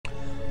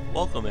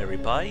Welcome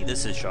everybody,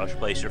 this is Josh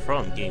Placer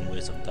from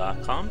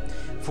GameWisdom.com.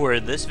 For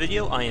this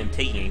video, I am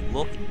taking a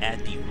look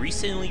at the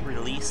recently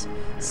released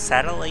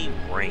Satellite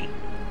Reign.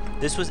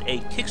 This was a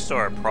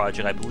Kickstarter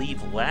project, I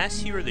believe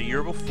last year or the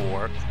year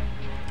before,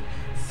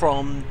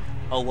 from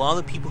a lot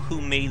of the people who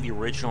made the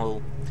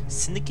original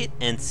Syndicate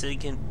and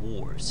Syndicate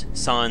Wars,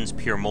 Sans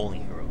Pure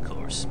Molyneux, of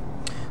course.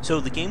 So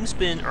the game's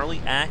been in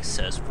early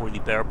access for the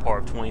better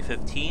part of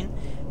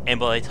 2015, and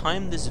by the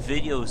time this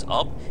video is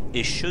up,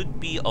 it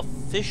should be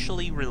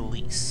officially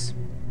released.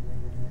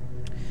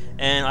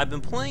 And I've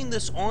been playing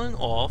this on and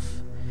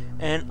off,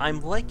 and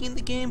I'm liking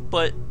the game,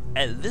 but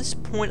at this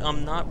point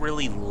I'm not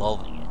really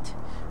loving it.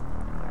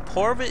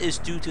 Part of it is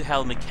due to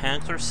how the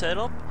mechanics are set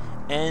up,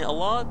 and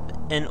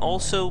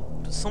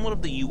also somewhat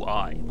of the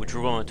UI, which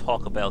we're going to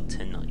talk about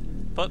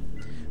tonight. But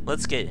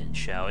let's get in,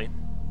 shall we?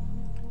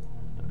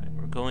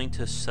 Going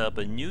to set up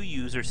a new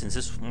user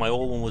since my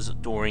old one was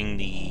during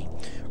the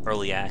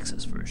early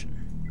access version.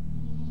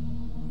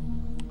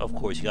 Of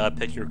course, you gotta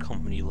pick your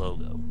company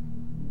logo.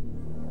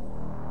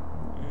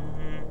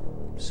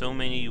 So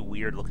many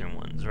weird looking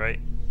ones,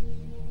 right?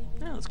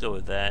 Yeah, let's go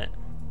with that.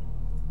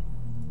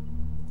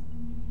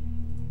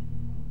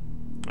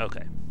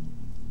 Okay.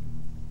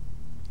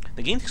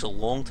 The game takes a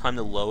long time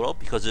to load up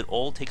because it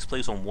all takes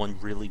place on one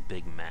really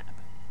big map.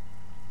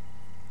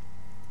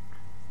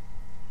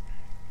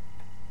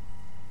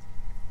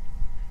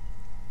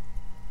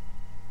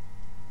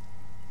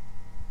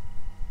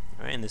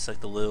 Alright, and this is like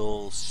the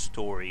little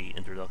story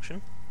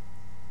introduction.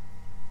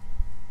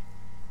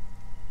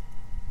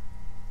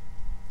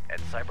 And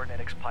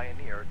cybernetics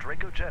pioneer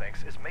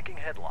Dracogenics is making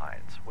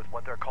headlines with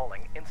what they're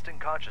calling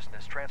instant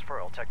consciousness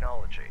transferal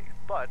technology.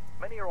 But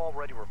many are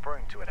already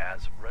referring to it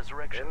as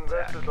resurrection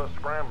tech. Investors are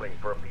scrambling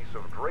for a piece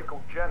of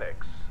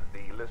Dracogenics.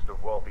 The list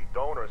of wealthy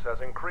donors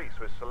has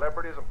increased, with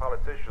celebrities and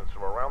politicians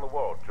from around the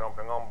world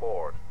jumping on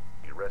board.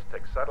 The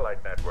Restech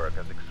satellite network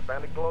has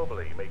expanded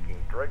globally, making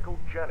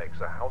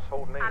Dracogenics a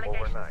household name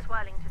Allegations overnight.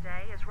 swirling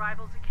today as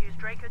rivals accuse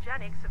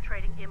Dracogenics of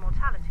trading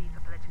immortality for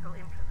political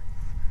influence.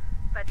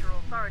 Federal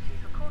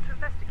authorities were called to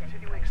investigate.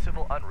 Continuing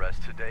civil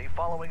unrest today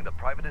following the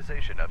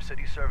privatization of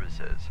city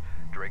services.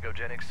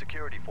 Dracogenics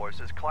security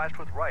forces clashed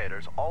with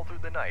rioters all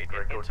through the night.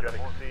 Dracogenics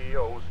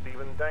CEO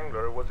Stephen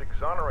Dangler was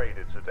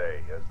exonerated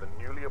today as the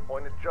newly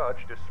appointed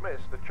judge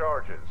dismissed the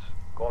charges,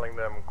 calling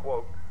them,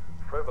 quote,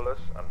 frivolous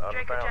and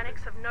unfounded.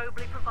 Dracogenics have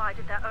nobly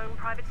provided their own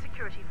private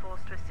security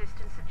force to assist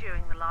in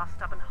subduing the last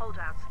stubborn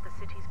holdouts of the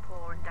city's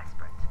poor and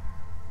desperate.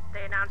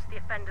 They announced the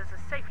offenders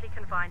are safely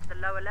confined to the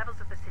lower levels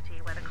of the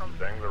city where the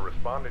conflict... Dangler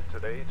responded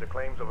today to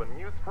claims of a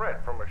new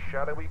threat from a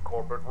shadowy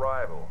corporate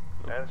rival.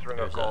 Answering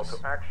a call to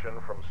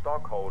action from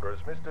stockholders,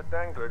 Mr.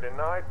 Dangler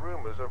denied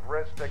rumors of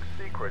Restech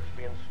secrets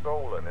being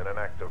stolen in an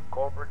act of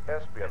corporate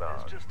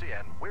espionage. This just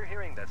in, we're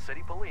hearing that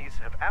city police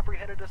have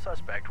apprehended a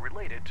suspect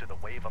related to the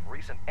wave of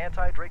recent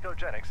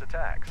anti-Dracogenics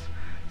attacks.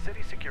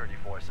 City security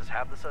forces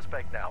have the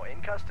suspect now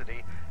in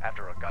custody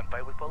after a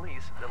gunfight with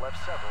police that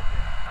left several...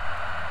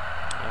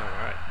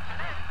 Alright.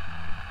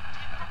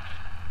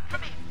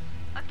 Come in.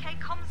 Okay,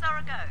 comms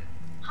are a go.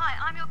 Hi,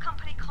 I'm your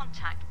company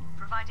contact,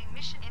 providing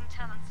mission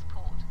intel and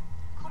support.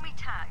 Call me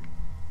Tag.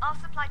 I'll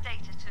supply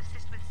data to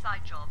assist with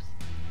side jobs.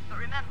 But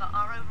remember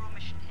our overall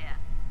mission here,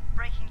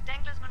 breaking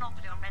Dangler's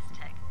monopoly on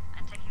Restech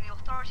and taking the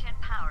authority and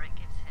power it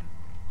gives him.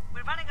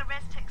 We're running a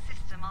Restech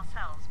system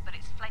ourselves, but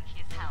it's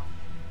flaky as hell.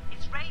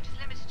 Its range is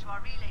limited to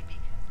our relay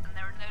beacons, and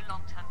there are no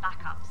long-term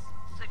backups.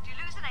 So if you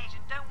lose an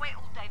agent, don't wait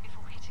all day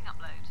before hitting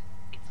upload.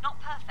 It's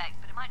not perfect,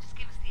 but it might just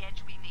give us the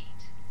edge we need.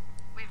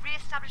 We've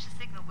re-established a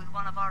signal with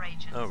one of our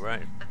agents,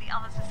 but the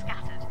others are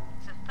scattered.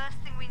 So the first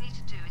thing we need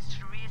to do is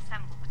to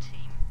reassemble the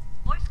team.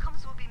 Voice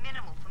comms will be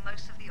minimal for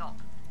most of the op.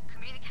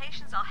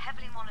 Communications are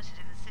heavily monitored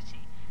in the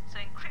city, so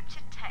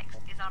encrypted text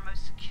is our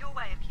most secure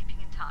way of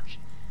keeping in touch.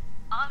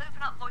 I'll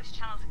open up voice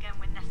channels again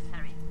when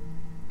necessary.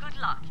 Good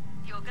luck.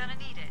 You're gonna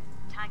need it.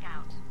 Tag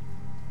out.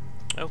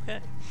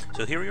 Okay,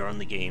 so here we are in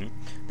the game.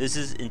 This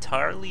is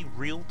entirely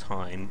real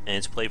time, and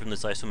it's played from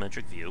this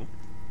isometric view.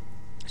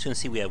 So you can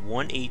see we have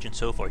one agent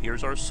so far.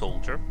 Here's our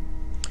soldier.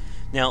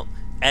 Now,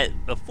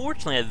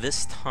 unfortunately at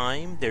this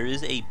time, there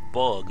is a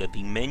bug that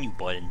the menu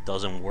button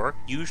doesn't work.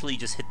 Usually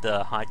just hit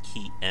the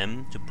hotkey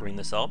M to bring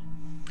this up.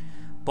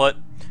 But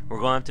we're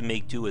going to have to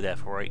make do with that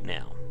for right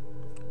now.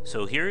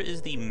 So here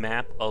is the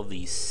map of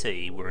the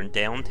city. We're in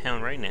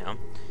downtown right now.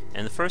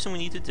 And the first thing we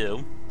need to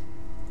do,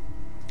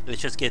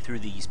 let's just get through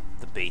the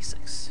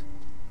basics.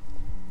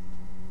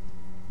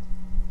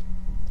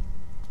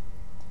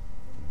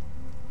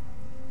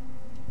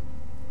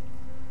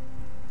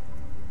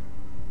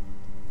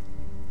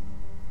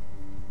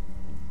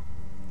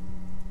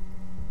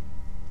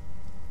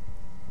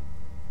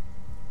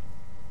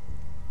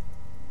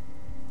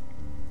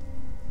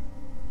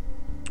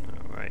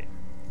 Alright.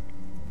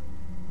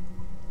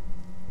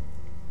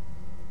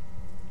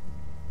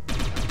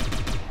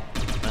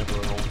 Time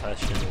for an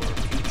old-fashioned or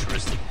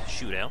futuristic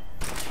shootout.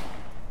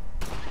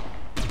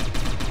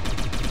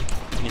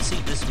 You can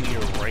see this meter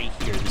right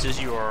here. This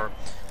is your,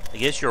 I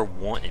guess your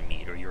wanted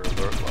meter, your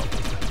alert level.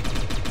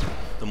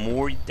 the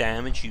more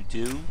damage you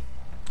do,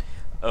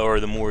 or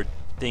the more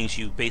things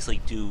you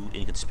basically do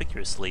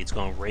inconspicuously, it's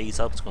going to raise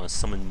up, it's going to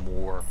summon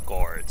more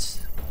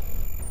guards.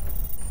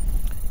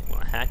 I'm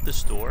going to hack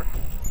this door.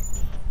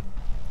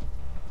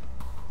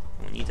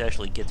 We need to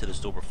actually get to this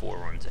door before it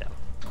runs out.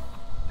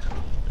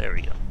 There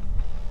we go.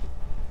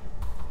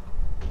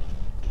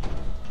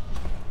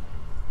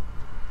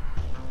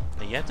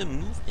 Now you have to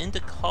move into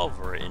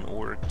cover in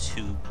order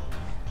to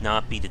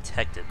not be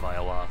detected by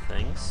a lot of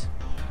things,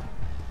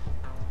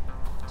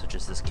 such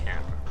as this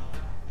camera.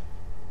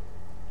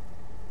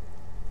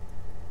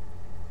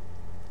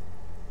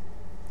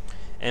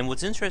 And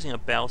what's interesting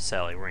about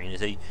Satellite Reign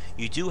is that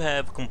you do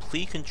have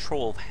complete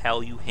control of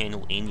how you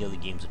handle any of the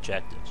game's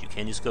objectives. You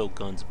can just go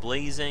guns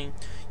blazing,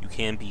 you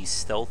can be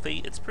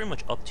stealthy, it's pretty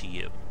much up to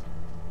you.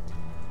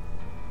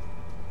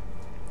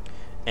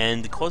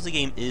 And because the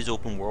game is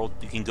open world,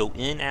 you can go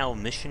in and out of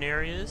mission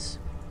areas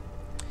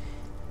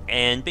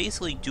and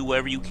basically do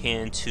whatever you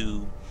can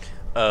to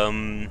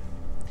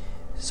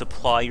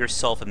supply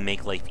yourself and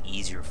make life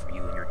easier for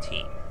you and your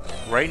team.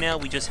 Right now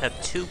we just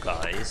have 2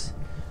 guys,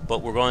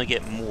 but we're going to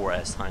get more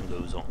as time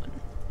goes on.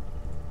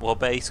 Well,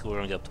 basically we're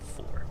going to get up to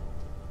 4.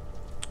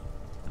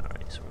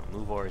 Alright, so we're going to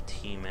move our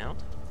team out.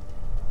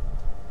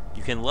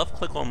 You can left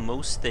click on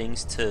most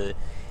things to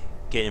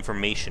get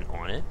information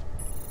on it.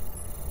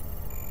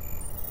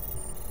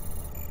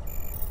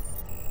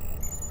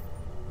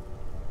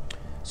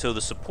 So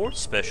the support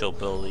special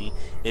ability,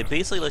 it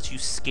basically lets you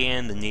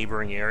scan the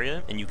neighboring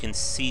area, and you can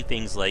see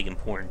things like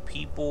important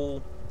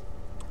people,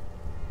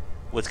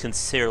 what's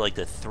considered like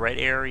the threat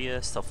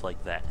area, stuff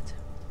like that.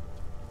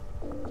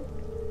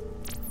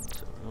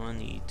 So we're going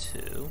to need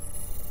to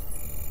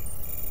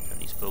turn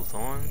these both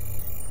on.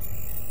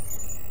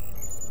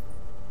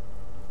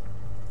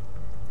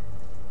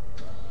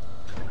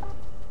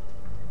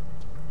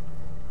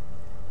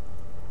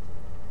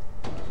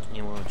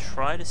 And we're going to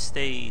try to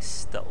stay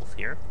stealth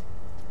here.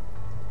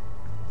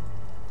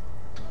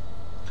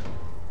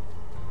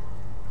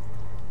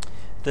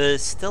 The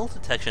stealth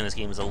detection in this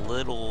game is a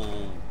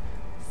little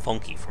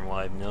funky from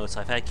what I've noticed.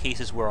 I've had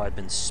cases where I've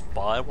been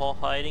spotted while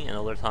hiding, and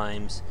other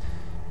times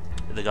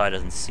the guy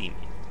doesn't see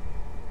me.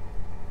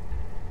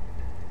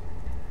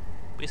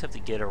 We just have to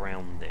get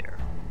around there.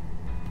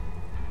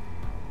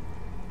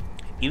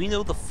 Even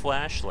though the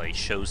flashlight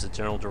shows the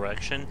general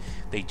direction,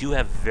 they do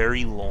have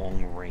very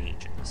long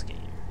range in this game.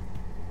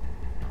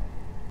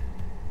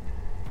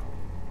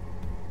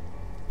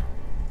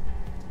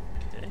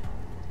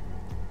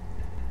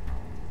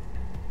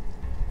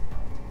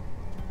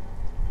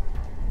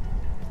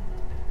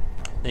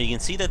 Now you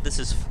can see that this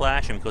is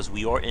flashing because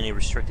we are in a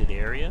restricted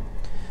area,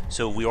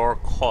 so if we are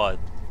caught,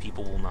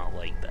 people will not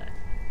like that.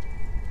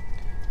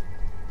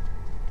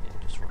 Okay,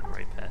 just run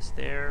right past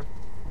there,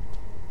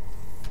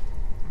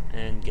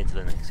 and get to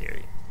the next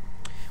area.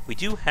 We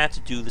do have to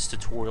do this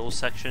tutorial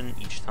section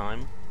each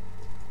time.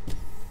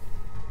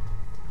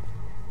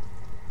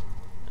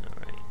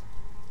 Alright.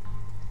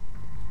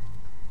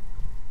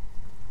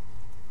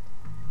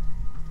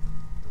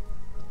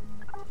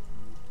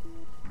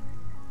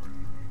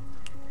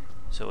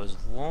 So as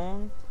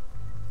long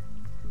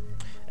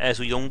as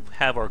we don't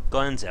have our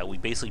guns out, we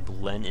basically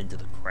blend into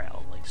the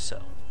crowd, like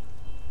so.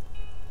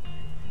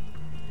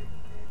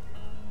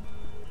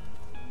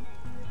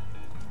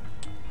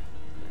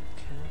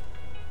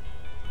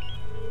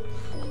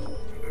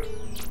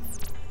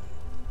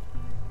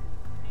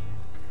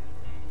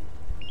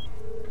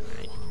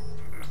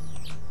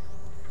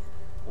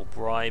 We'll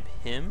bribe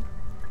him,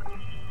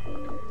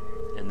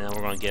 and now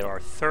we're going to get our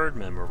 3rd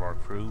member of our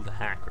crew, the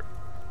hacker.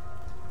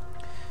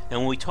 And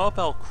when we talk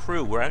about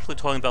crew, we're actually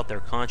talking about their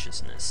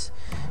consciousness.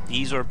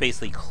 These are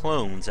basically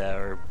clones that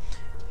are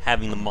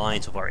having the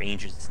minds of our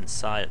agents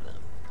inside of them.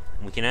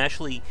 And we can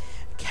actually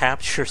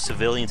capture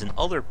civilians and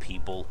other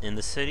people in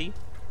the city,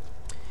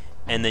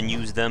 and then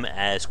use them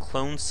as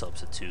clone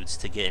substitutes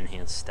to get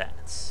enhanced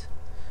stats.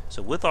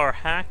 So with our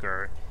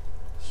hacker,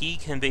 he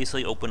can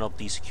basically open up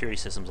these security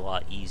systems a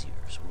lot easier.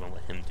 So we're going to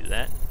let him do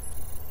that.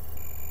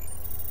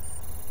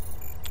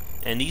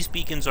 And these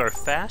beacons are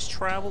fast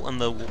travel,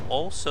 and they will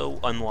also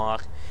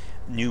unlock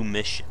new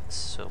missions.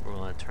 So we're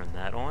going to turn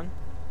that on.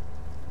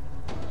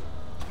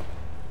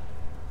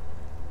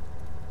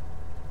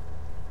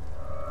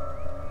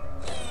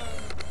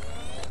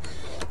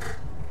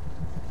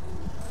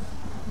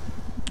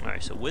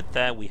 Alright, so with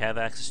that, we have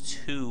access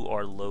to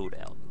our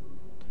loadout.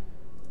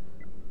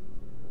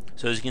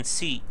 So as you can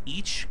see,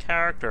 each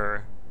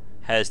character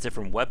has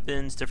different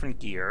weapons, different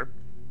gear.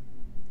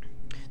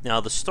 Now,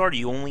 at the start,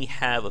 you only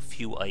have a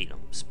few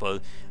items,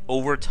 but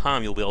over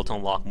time, you'll be able to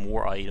unlock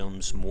more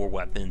items, more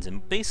weapons,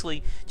 and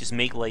basically just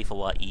make life a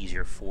lot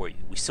easier for you.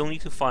 We still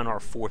need to find our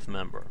 4th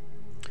member.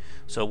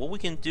 So what we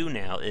can do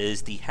now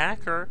is the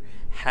hacker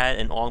had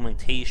an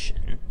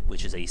augmentation,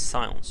 which is a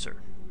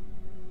silencer.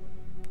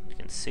 You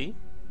can see.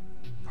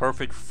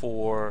 Perfect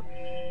for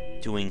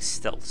doing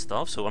stealth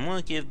stuff. So I'm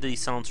going to give the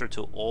silencer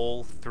to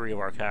all 3 of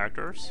our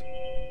characters.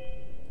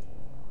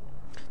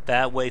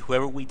 That way,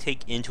 whoever we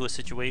take into a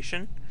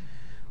situation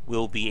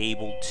will be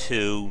able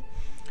to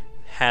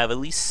have at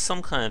least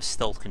some kind of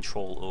stealth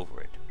control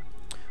over it.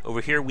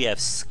 Over here we have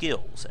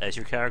skills. As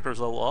your characters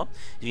level up,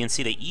 you can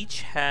see they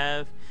each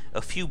have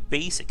a few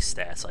basic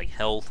stats like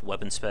health,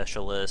 weapon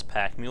specialist,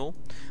 pack mule,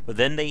 but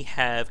then they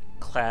have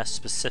class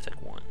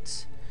specific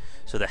ones.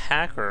 So the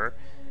hacker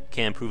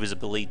can improve his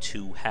ability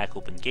to hack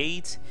open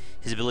gates,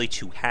 his ability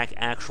to hack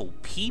actual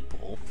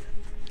people,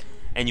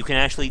 and you can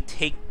actually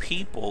take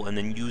people and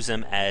then use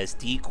them as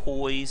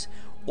decoys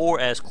or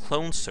as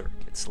clone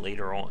circuits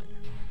later on.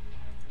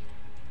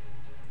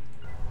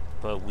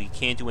 But we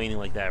can't do anything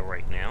like that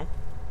right now.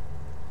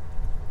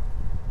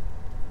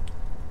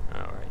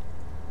 Alright.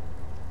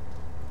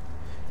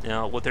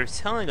 Now, what they're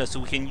telling us is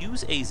we can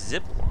use a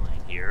zip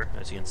line here,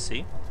 as you can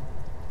see.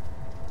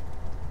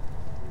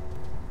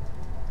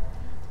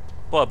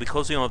 But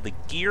because we don't have the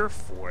gear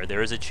for it,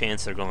 there is a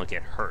chance they're going to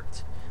get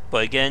hurt.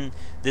 But again,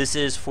 this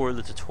is for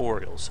the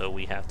tutorial, so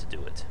we have to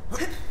do it.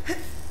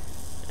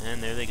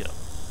 And there they go.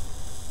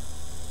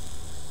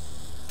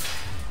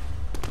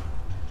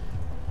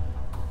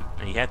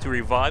 And you have to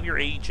revive your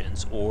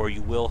agents, or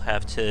you will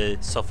have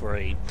to suffer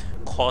a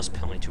cost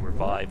penalty to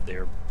revive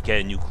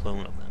get a new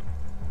clone of them.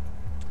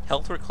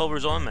 Health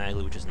recovers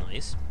automatically, which is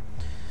nice.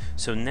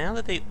 So now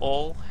that they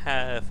all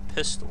have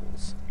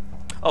pistols...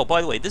 Oh,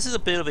 by the way, this is a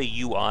bit of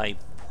a UI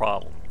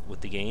problem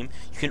with the game.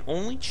 You can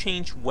only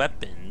change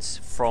weapons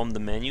from the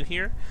menu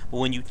here, but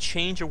when you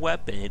change a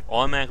weapon, it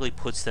automatically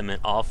puts them in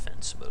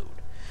offense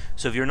mode.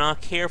 So if you're not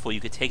careful, you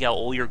could take out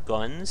all your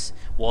guns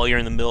while you're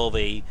in the middle of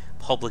a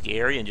public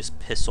area and just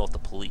piss off the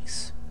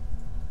police.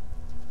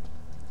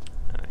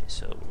 Alright,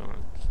 so we're going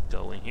to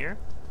go in here.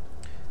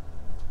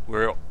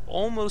 We're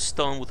almost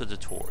done with the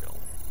tutorial.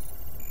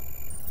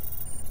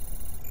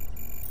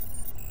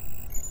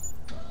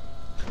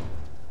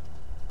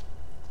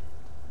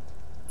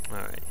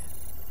 Alright.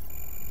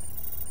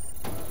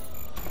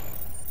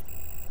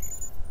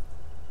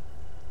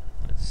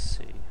 Let's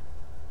see.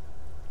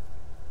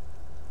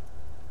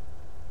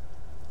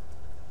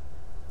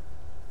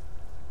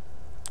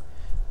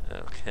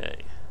 Okay.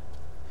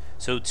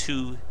 So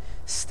to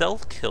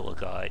stealth kill a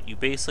guy, you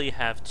basically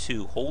have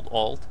to hold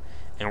Alt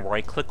and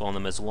right click on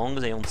them as long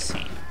as they don't see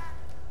you.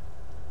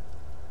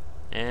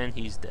 And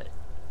he's dead.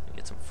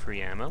 Get some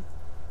free ammo.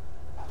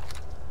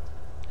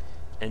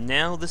 And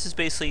now this is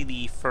basically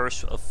the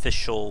first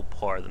official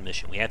part of the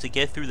mission. We have to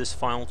get through this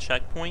final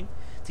checkpoint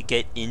to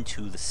get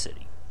into the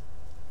city.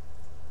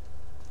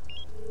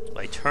 If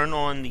I turn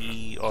on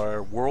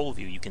our world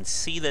view, you can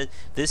see that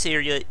this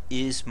area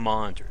is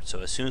monitored.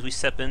 So as soon as we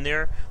step in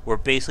there, we're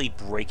basically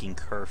breaking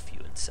curfew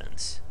in a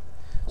sense.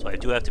 So I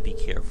do have to be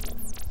careful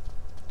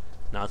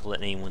not to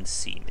let anyone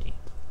see me.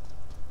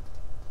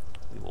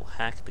 We will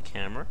hack the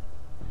camera.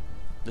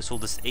 This will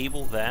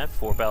disable that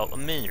for about a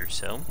minute or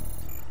so.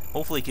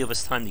 Hopefully give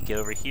us time to get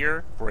over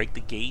here, break the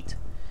gate,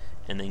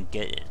 and then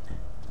get in.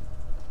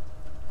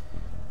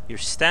 Your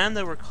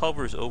stamina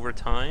recovers over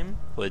time,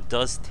 but it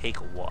does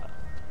take a while.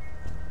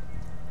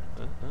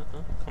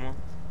 Come on.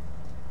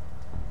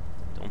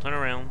 Don't turn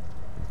around.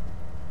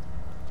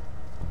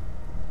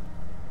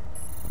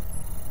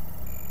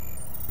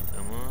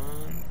 Come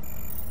on.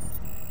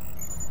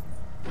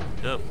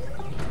 Go.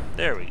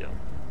 There we go.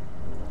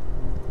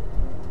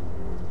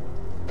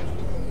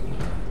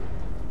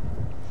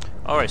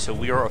 Alright, so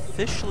we are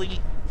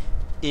officially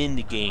in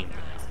the game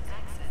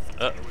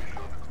now. Uh-oh.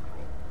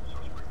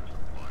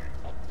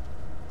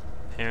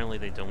 Apparently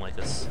they don't like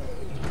us.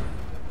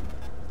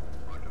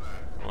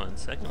 1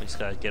 second, we just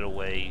gotta get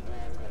away.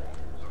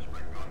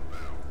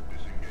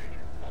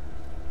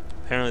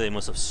 Apparently they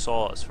must have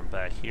saw us from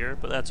back here,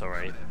 but that's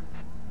alright.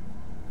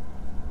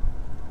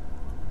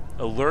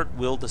 Alert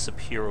will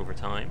disappear over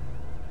time.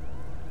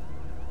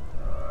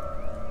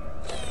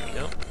 There we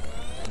go.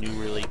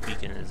 New relay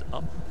beacon is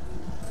up.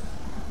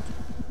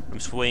 I'm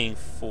just waiting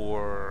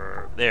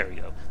for... There we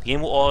go. The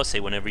game will always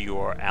say whenever you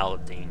are out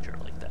of danger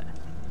like that.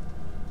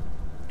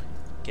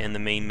 Again, the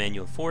main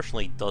menu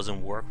unfortunately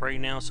doesn't work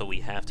right now, so we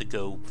have to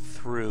go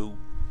through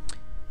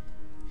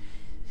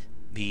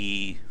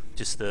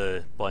just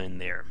the button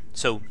there.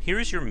 So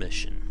here's your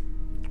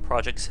mission.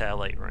 Project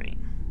Satellite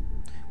Rain.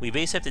 We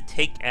basically have to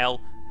take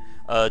out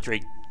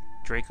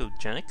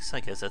Dracogenics,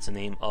 I guess that's the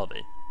name of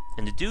it.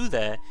 And to do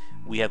that,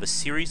 we have a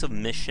series of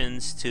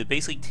missions to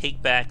basically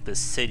take back the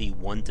city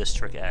one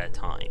district at a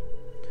time.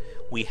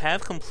 We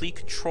have complete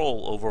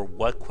control over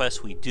what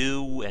quests we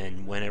do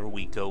and whenever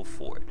we go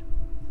for it.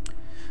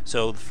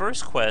 So the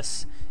first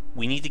quest,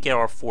 we need to get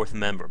our 4th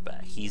member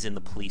back. He's in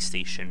the police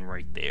station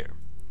right there.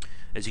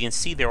 As you can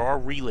see, there are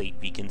relay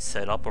beacons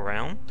set up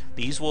around.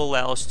 These will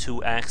allow us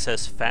to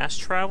access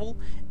fast travel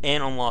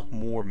and unlock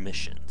more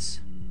missions.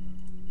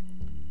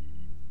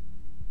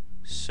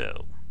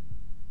 So...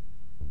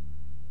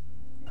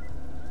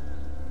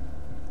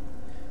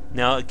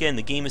 Now again,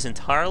 the game is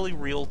entirely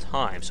real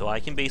time, so I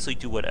can basically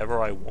do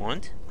whatever I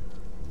want,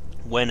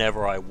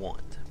 whenever I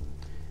want.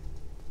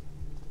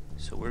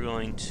 So we're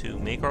going to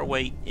make our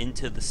way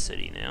into the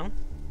city now.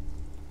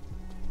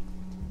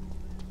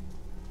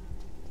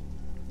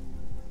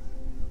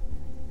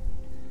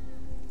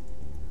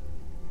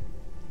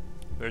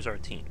 Where's our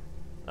team?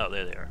 Oh,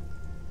 there they are.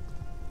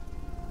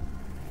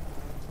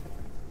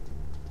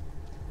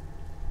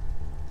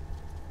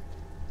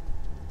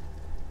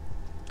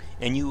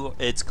 And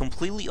it's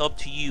completely up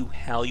to you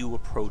how you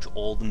approach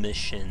all the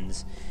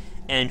missions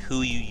and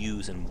who you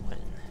use and when.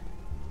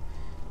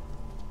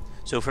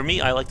 So for me,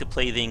 I like to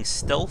play things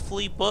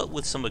stealthily, but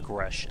with some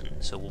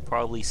aggression. So we'll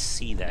probably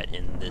see that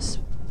in this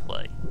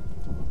play.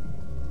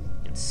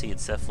 You can see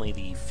it's definitely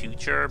the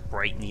future,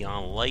 bright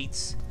neon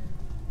lights.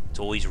 It's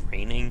always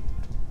raining.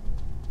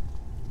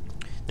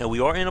 Now we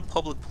are in a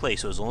public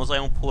place, so as long as I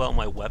don't pull out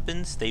my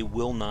weapons, they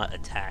will not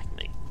attack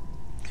me.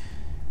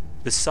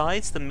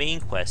 Besides the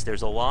main quest,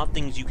 there's a lot of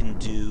things you can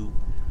do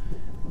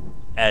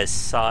as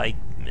side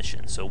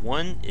missions. So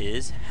one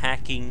is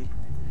hacking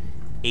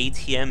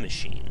ATM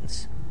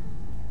machines.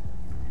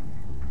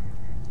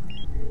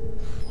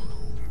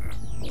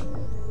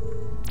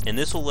 And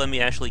this will let me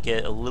actually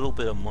get a little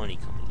bit of money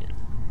coming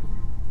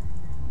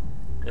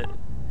in.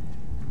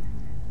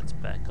 Let's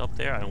back up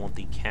there. I don't want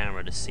the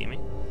camera to see me.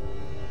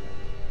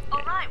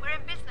 Alright, we're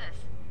in business.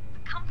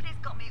 The company's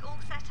got me all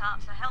set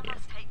up to help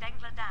us take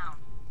Dengler down.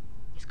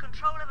 His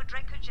control over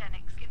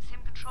Dracogenics gives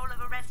him control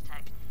over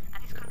ResTech,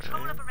 and his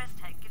control over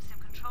ResTech gives him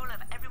control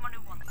over everyone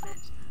who wants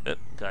it.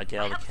 Gotta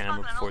get out of the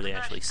camera before they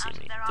actually see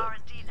me. There are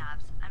R&D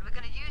labs, and we're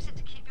going to use it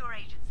to keep your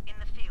agents in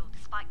the field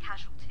despite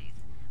casualties.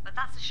 But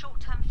that's a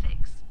short-term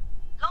fix.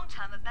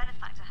 Long-term, a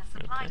benefactor has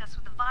supplied us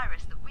with a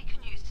virus that we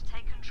can use to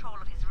take control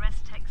of his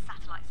ResTech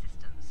satellite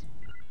systems.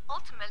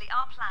 Ultimately,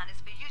 our plan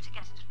is for you to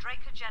get into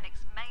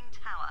Dracogenics' main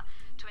tower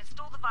to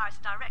install the virus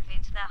directly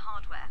into their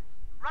hardware.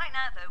 Right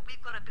now, though,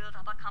 we've got to build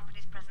up our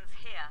company's presence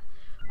here,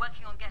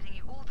 working on getting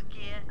you all the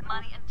gear,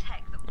 money, and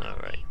tech that we'll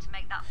need to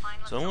make that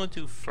final So I'm going to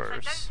do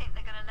first. I don't think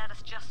they're going to let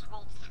us just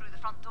waltz through the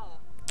front door.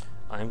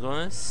 I'm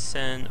going to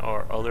send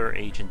our other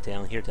agent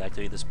down here to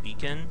activate this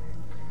beacon,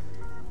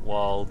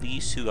 while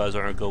these two guys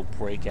are going to go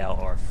break out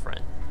our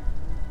friend.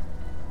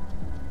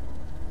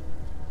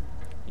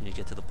 We need to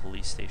get to the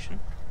police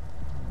station.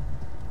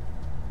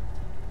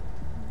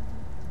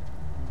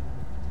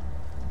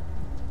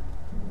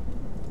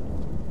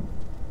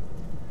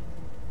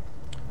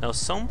 Now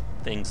some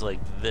things like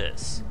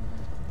this,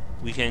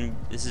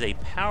 this is a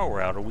power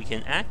router, we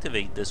can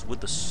activate this with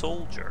the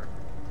soldier,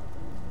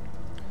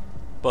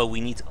 but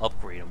we need to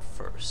upgrade him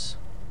first.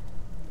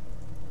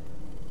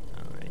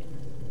 Alright.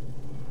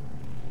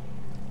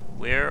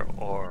 Where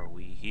are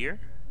we here?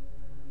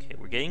 Okay,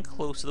 we're getting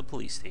close to the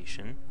police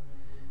station.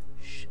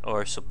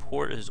 Our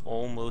support is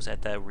almost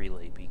at that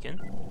relay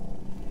beacon.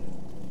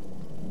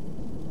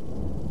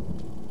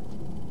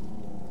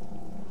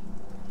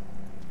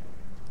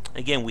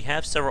 Again, we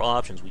have several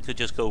options. We could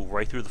just go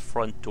right through the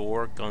front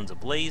door, guns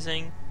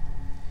a-blazing.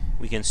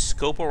 We can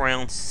scope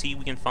around, see if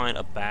we can find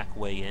a back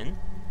way in.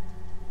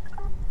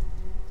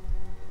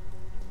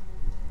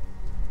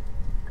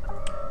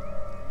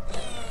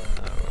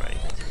 Alright.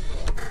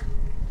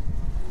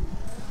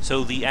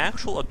 So the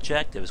actual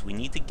objectives, we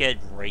need to get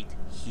right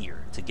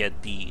here to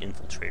get the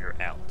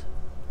infiltrator out.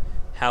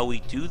 How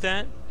we do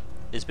that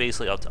is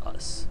basically up to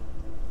us.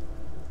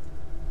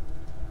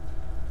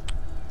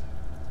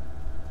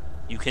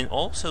 You can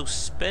also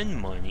spend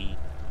money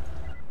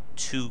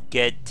to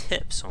get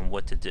tips on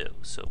what to do.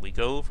 So we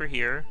go over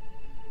here,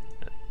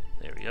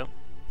 there we go,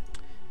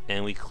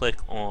 and we click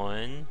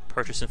on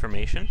purchase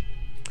information.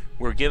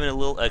 We're given a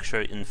little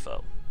extra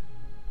info.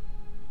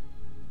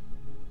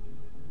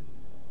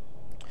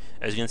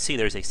 As you can see,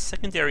 there's a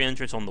secondary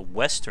entrance on the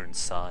western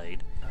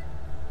side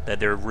that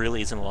there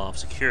really isn't a lot of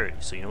security.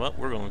 So you know what,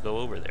 we're going to go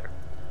over there.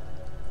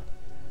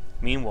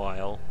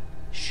 Meanwhile,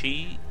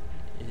 she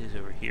is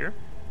over here.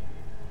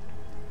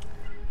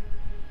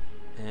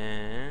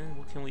 And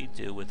what can we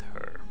do with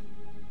her?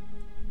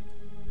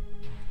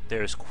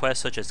 There's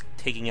quests such as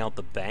taking out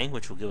the bank,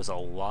 which will give us a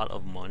lot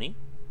of money.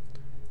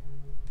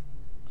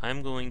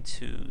 I'm going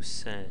to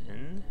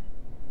send...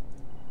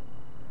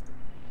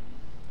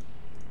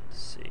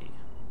 Let's see.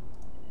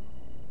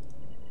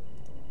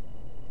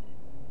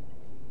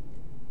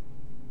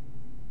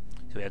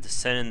 So we have to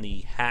send in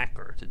the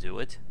hacker to do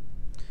it.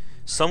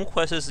 Some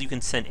quests you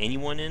can send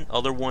anyone in,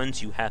 other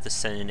ones you have to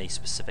send in a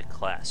specific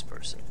class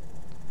person.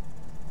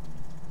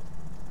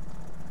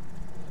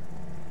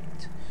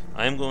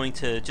 I'm going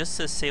to, just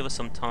to save us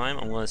some time,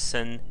 I'm going to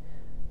send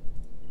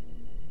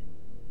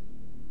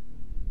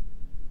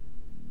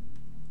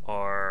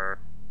our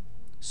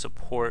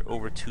support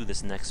over to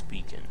this next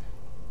beacon.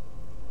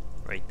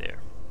 Right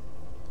there.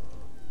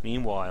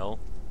 Meanwhile,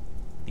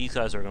 these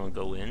guys are going to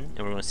go in, and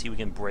we're going to see if we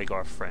can break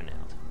our friend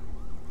out.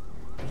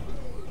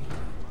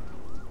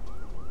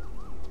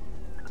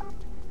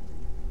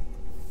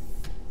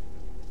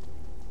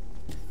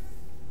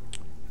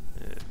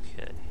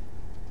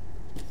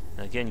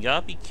 Again, you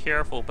gotta be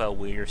careful about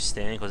where you're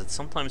standing because it's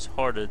sometimes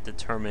hard to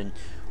determine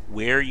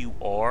where you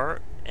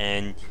are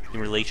and in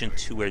relation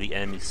to where the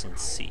enemies can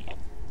see you.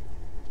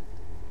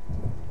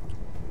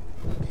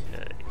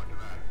 Okay.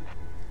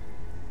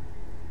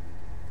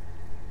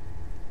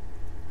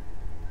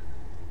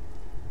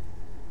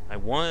 I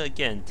want to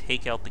again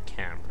take out the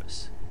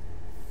cameras.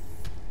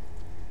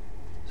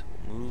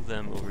 move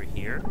them over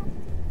here.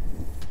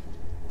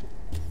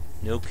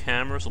 No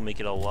cameras will make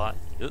it a lot.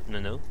 Oh,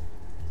 no.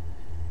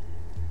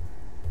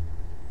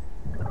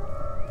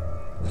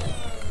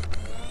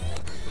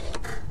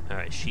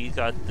 Alright, she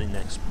got the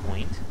next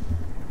point.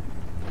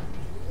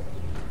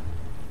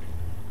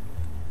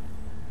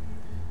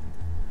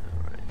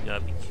 Alright, you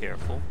gotta be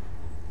careful.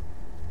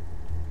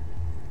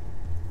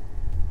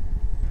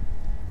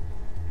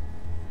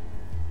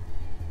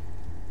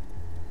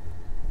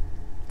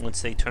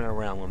 Once they turn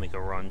around, we'll make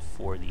a run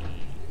for the...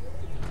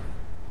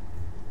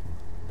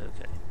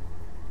 Okay.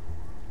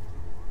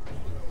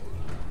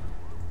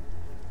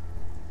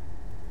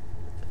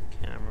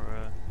 The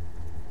camera.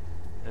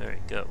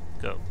 Alright, go.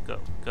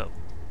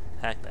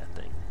 Hack that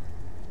thing.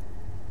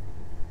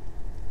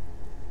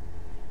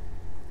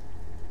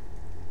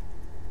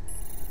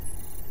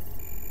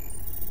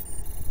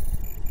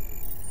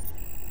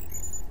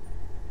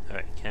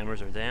 Alright,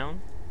 cameras are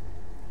down.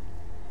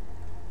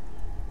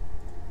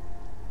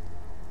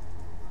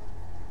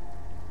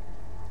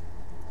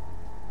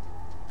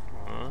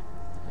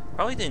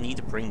 Probably didn't need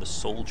to bring the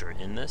soldier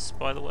in this,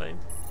 by the way.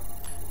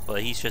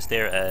 But he's just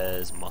there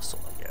as muscle,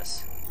 I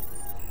guess.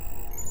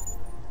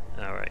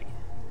 Alright.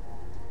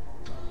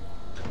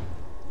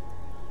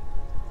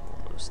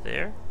 Almost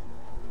there.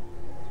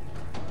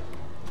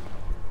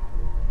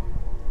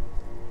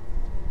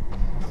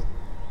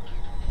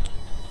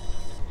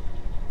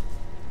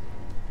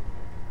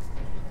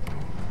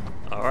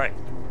 Alright.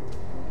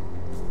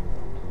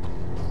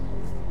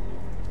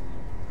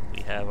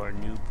 We have our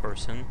new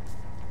person.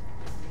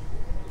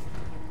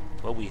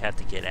 Well, we have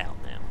to get out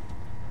now.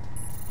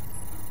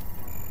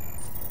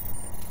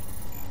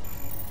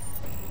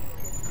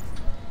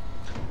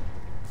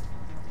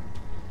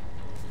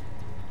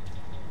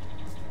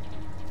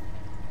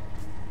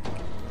 The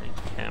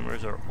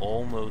cameras are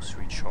almost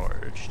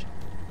recharged.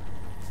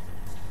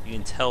 You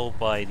can tell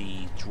by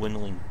the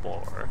dwindling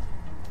bar.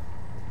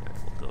 Alright,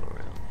 we'll go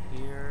around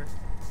here.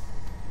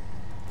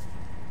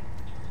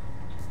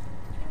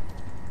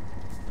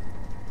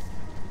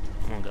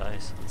 Come on,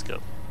 guys, let's go.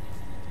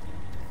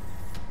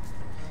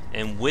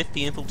 And with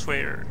the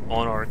infiltrator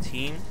on our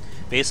team,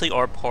 basically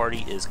our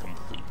party is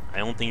complete. I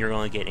don't think you're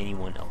going to get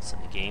anyone else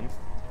in the game.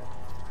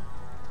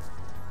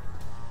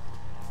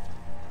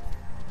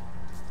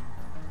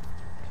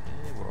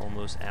 Okay, we're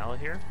almost out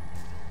of here.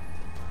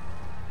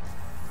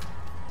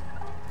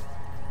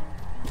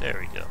 There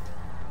we go.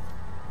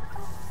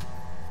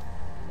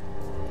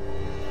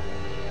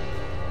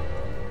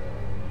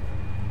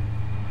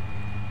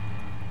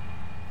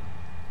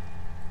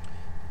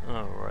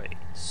 Alright,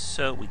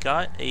 so we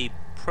got a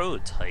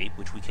prototype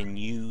which we can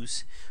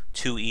use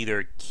to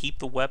either keep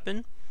the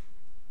weapon,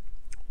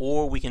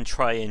 or we can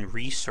try and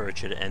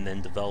research it and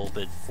then develop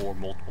it for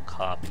multiple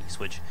copies,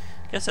 which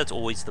I guess that's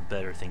always the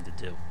better thing to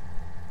do.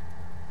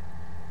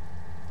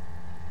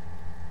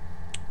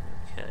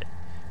 Okay.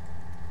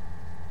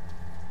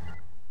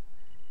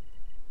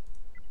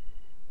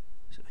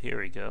 So here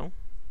we go.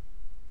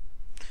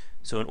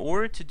 So in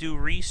order to do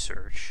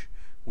research,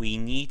 we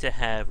need to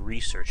have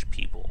research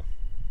people.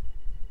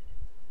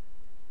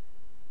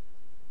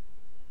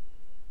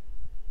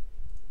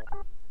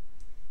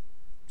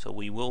 So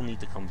we will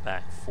need to come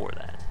back for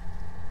that.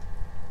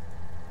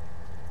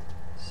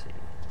 Let's see.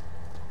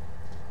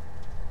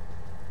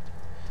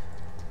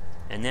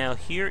 And now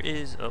here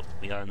is... Oh,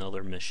 we got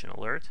another mission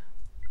alert.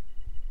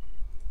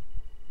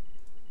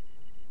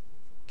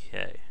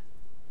 Okay.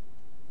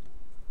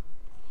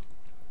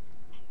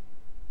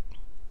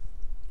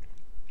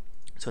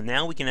 So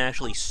now we can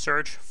actually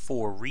search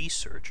for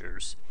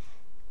researchers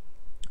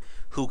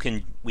who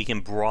we can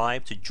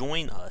bribe to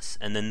join us,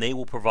 and then they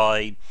will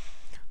provide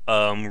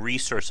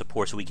research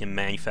support so we can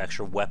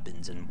manufacture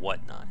weapons and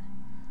whatnot.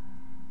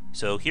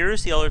 So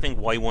here's the other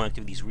thing why you want to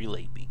activate these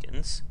relay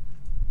beacons.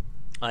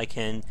 I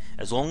can,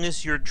 as long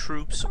as your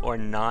troops are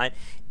not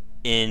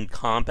in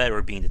combat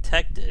or being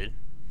detected,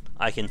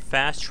 I can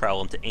fast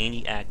travel them to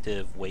any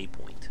active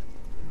waypoint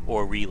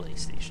or relay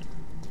station.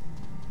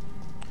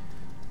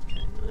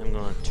 Okay, I'm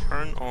going to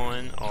turn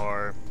on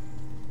our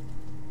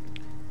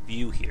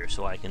view here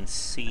so I can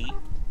see.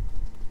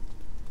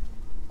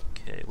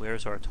 Okay,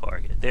 where's our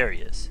target? There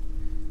he is.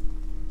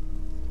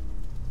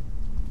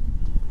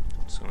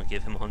 I'm just going to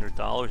give him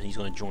 $100 and he's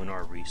going to join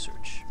our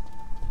research.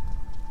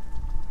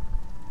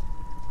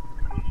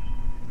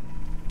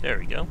 There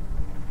we go.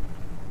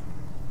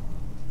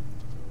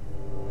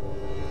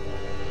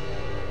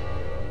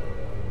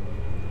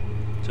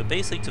 So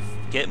basically, to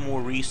get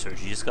more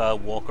research, you just gotta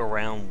walk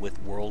around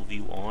with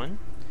worldview on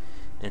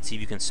and see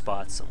if you can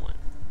spot someone.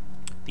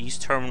 These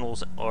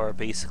terminals are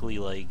basically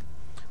like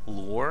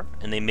lore,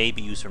 and they may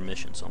be used for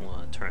missions, so I'm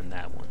going to turn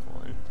that one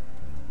on.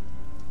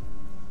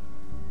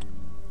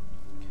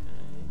 Okay.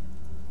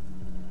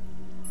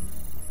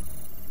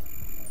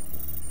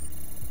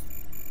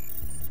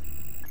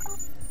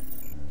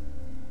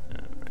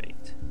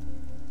 Alright.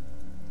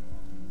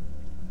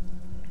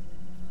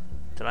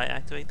 Did I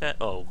activate that?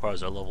 Oh,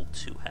 requires a level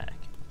 2 hack.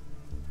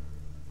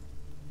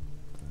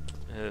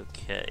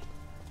 Okay.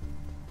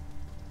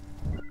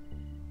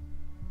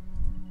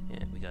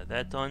 we got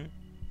that done.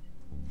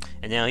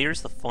 And now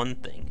here's the fun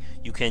thing.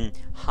 You can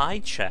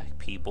hijack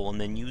people and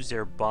then use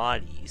their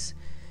bodies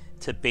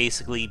to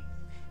basically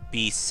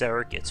be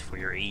surrogates for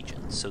your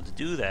agents. So to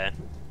do that,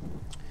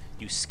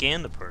 you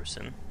scan the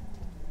person,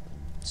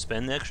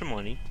 spend the extra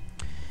money,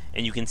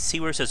 and you can see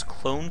where it says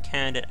clone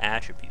candidate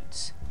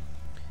attributes.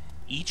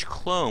 Each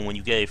clone, when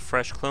you get a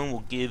fresh clone,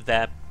 will give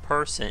that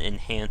person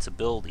enhanced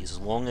abilities as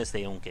long as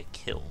they don't get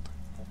killed.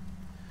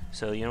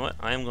 So you know what,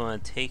 I'm going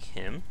to take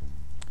him,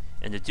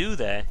 and to do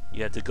that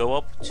you have to go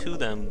up to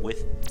them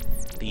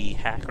with the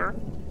hacker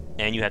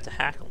and you have to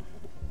hack them.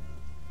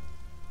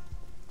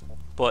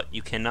 But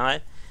you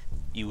cannot,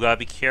 you gotta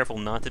be careful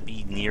not to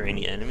be near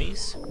any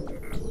enemies.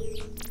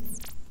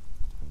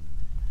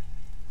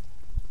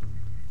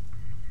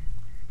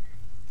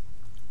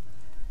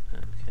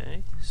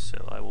 Okay,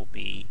 so I will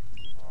be,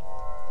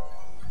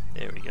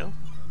 there we go.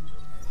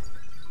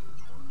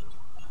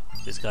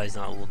 This guy's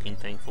not looking,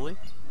 thankfully.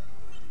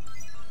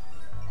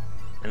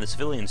 And the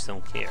civilians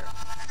don't care.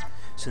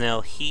 So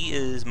now he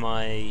is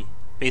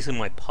basically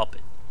my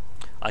puppet.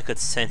 I could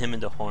send him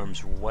into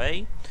harm's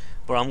way,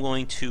 but I'm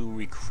going to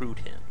recruit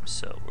him.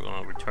 So we're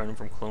going to return him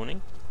from cloning.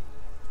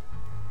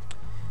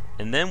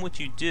 And then what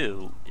you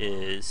do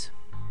is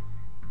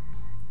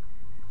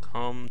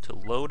come to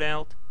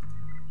loadout,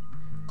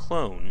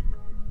 clone.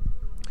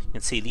 You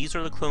can see these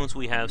are the clones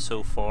we have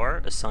so far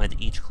assigned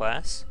to each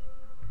class.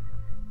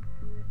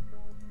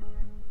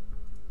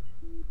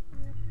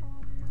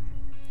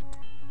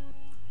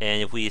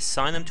 And if we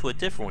assign them to a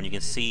different one, you can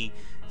see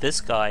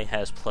this guy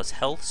has plus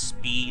health,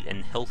 speed,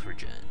 and health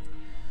regen.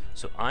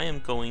 So I am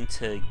going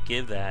to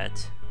give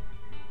that...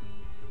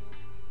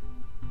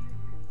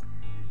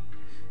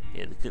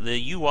 Yeah,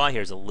 the UI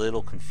here is a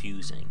little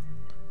confusing.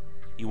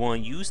 You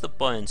want to use the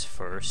buttons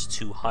first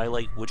to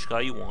highlight which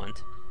guy you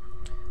want.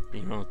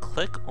 Then you're going to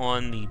click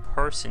on the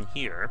person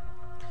here,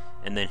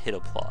 and then hit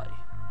apply.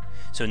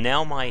 So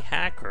now my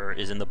hacker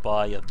is in the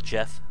body of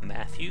Jeff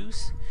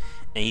Matthews,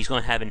 and he's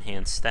going to have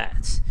enhanced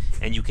stats.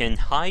 And you can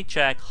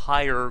hijack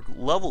higher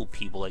level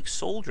people like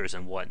soldiers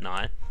and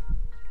whatnot,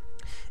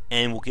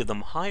 and we'll give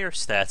them higher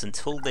stats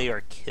until they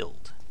are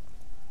killed.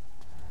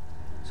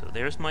 So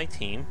there's my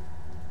team.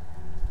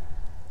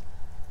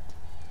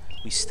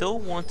 We still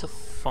want to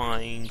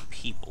find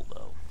people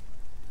though.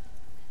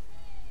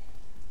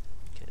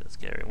 Okay, let's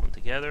get everyone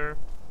together.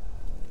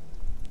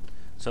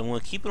 So I'm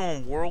going to keep it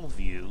on world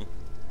view.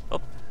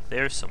 Oh,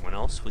 there's someone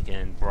else. We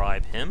can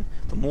bribe him.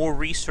 The more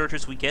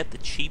researchers we get, the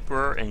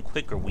cheaper and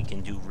quicker we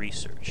can do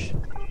research.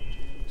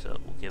 So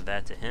we'll give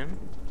that to him.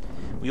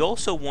 We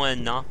also want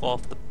to knock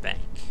off the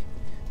bank.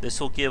 This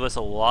will give us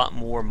a lot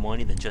more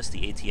money than just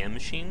the ATM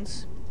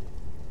machines.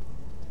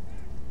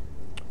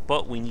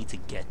 But we need to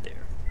get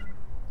there.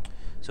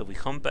 So if we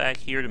come back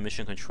here to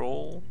mission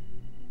control,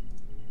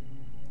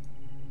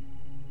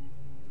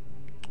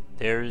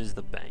 there's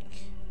the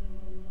bank.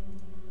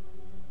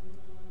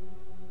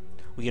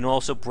 We can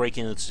also break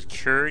into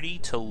security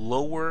to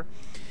lower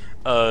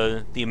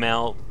the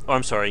amount, oh,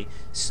 I'm sorry,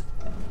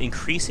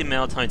 increase the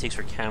amount of time it takes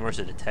for cameras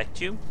to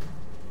detect you.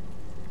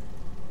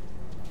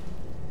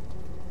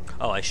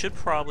 Oh, I should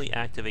probably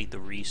activate the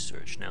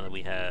research now that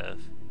we have.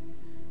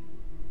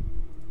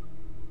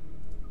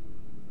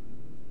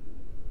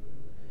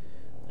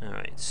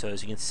 Alright, so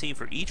as you can see,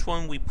 for each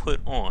one we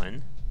put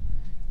on,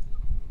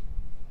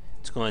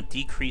 it's going to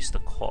decrease the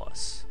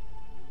costs.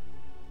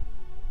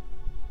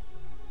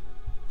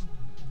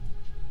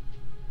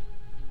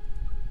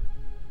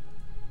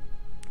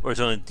 Or it's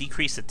going to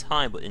decrease the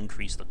time but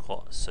increase the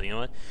cost. So you know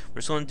what?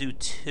 We're just going to do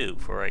 2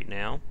 for right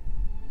now.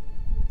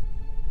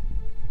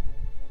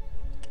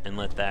 And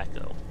let that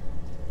go.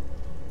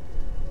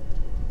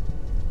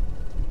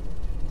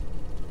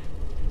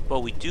 But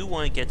we do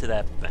want to get to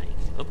that bank.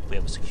 Oh, we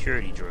have a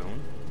security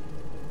drone.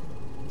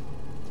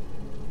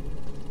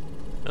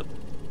 Oh.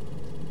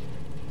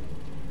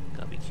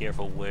 Gotta be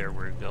careful where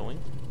we're going.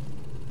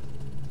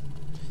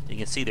 You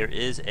can see there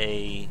is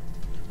a...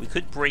 We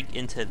could break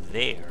into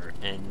there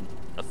and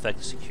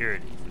affect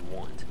security if we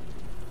want.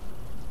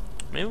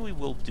 Maybe we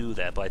will do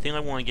that, but I think I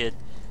want to get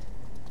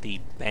the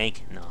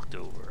bank knocked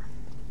over.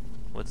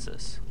 What's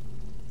this?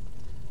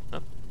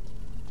 Oh.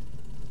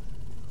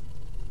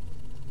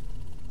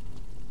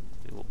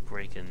 We will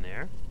break in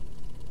there.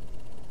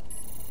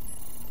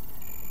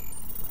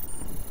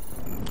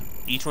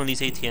 Each one of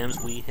these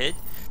ATMs we hit,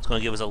 it's going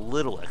to give us a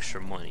little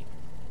extra money.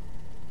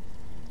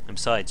 And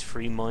besides,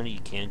 free money, you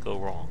can't go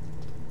wrong.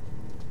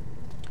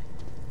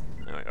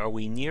 Alright, are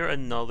we near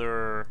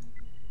another...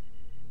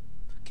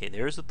 Okay,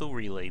 there's the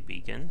relay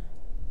beacon.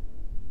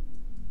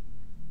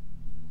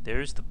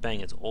 There's the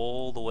bank, it's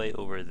all the way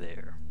over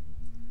there.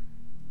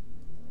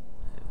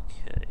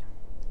 Okay.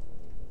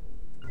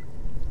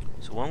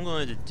 So what I'm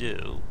going to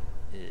do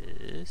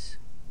is...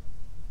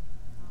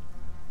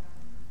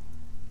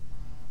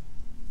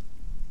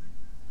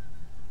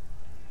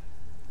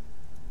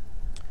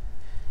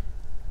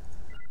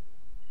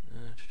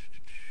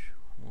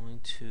 I'm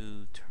going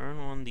to turn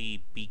on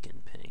the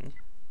beacon ping.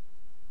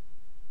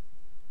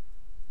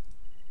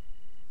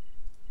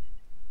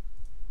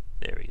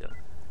 There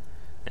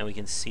Now we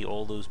can see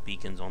all those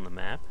beacons on the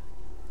map.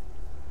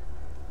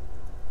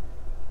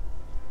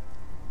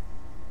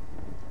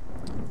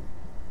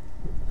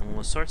 And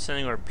we'll start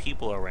sending our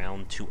people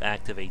around to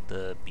activate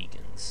the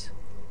beacons.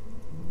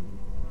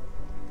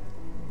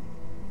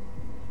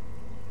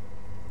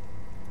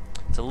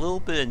 It's a little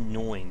bit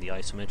annoying, the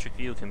isometric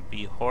view. It can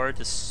be hard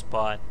to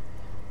spot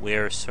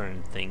where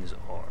certain things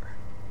are.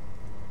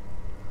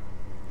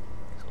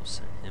 So I'll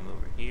send him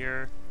over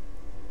here.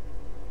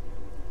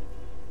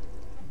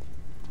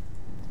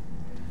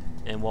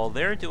 And while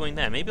they're doing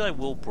that, maybe I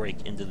will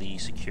break into the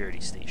security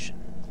station.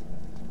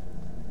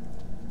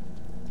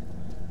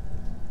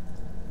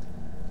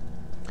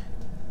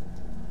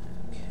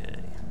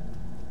 Okay.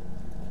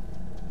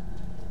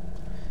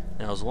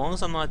 Now, as long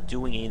as I'm not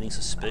doing anything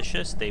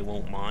suspicious, they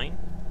won't mind.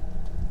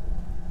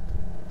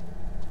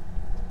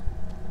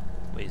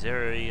 Wait, is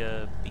there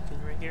a beacon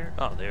right here?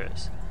 Oh, there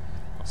is.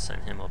 I'll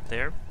send him up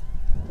there.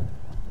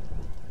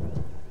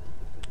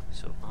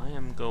 So I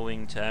am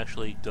going to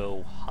actually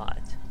go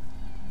hot.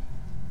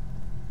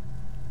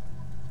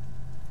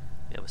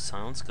 We have a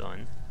silenced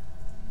gun.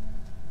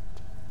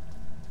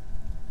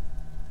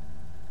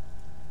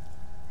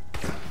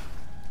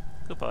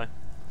 Goodbye.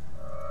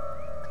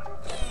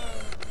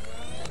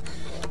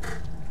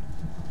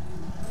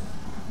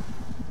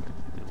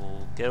 We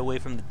will get away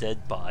from the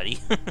dead body.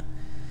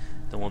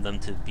 Don't want them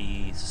to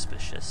be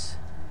suspicious.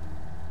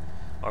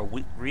 Our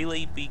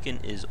relay beacon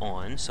is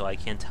on, so I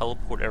can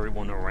teleport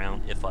everyone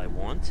around if I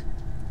want.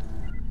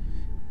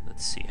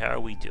 Let's see, how are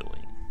we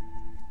doing?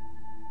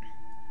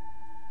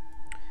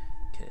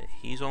 Okay,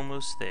 he's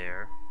almost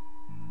there.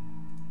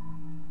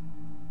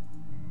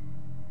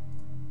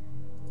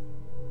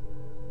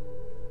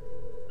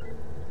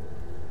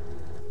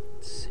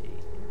 Let's see,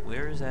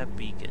 where is that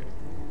beacon?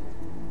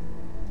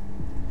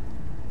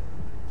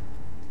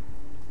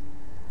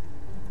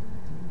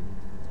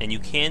 And you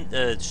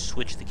can't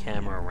switch the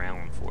camera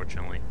around,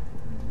 unfortunately.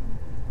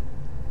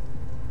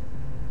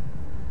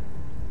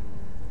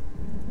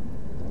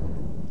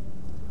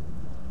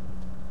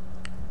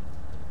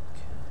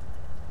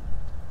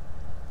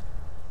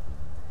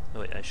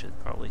 Oh wait, I should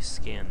probably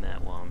scan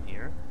that while I'm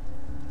here.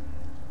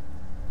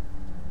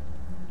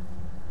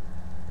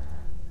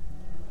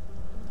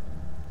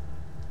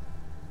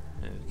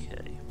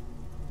 Okay.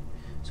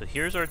 So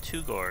here's our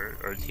two guys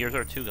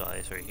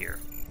right here.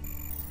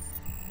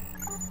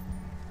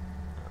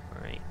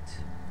 Alright.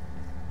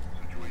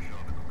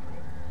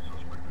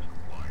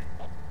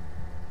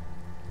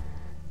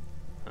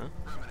 Huh?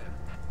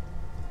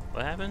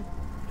 What happened?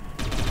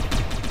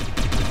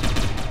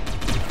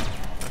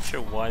 Not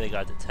sure why they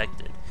got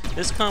detected.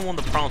 This is kind of one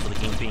of the problems with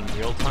the game being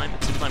real time.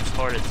 It's sometimes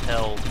hard to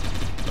tell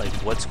like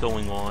what's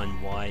going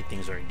on, why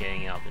things are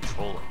getting out of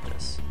control like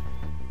this.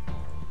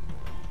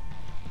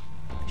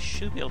 I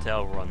should be able to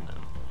outrun them.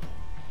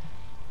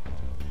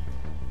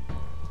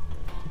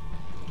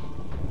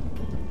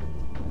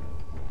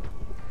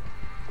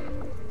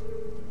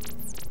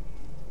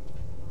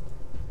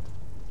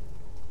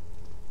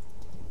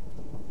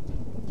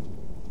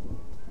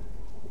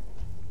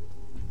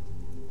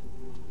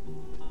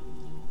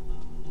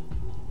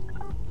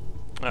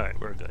 Alright,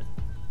 we're good.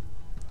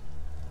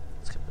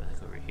 Let's get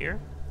back over here.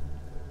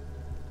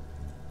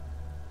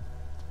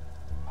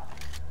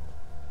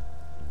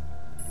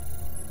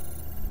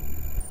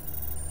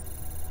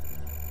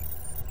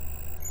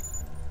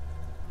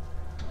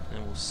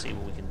 And we'll see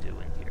what we can do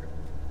in here.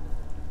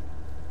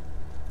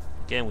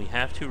 Again, we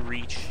have to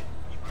reach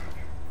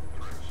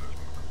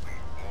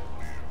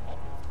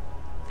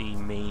the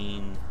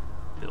main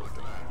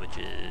building, which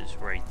is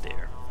right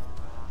there.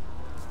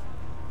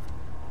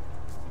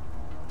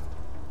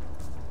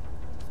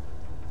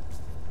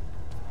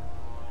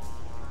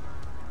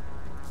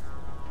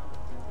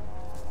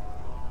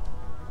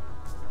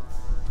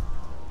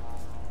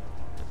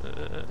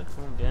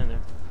 Come on, get in there.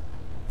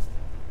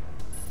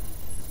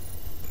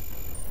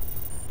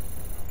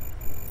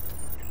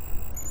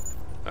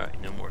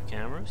 Alright, no more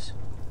cameras.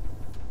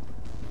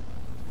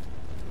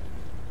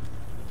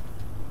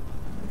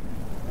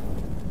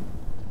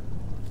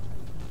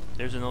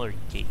 There's another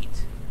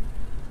gate.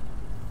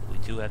 We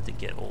do have to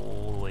get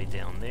all the way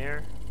down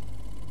there.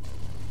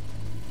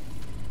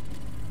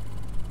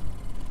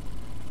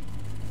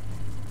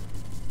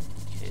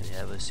 Okay, they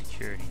have a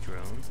security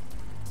drone.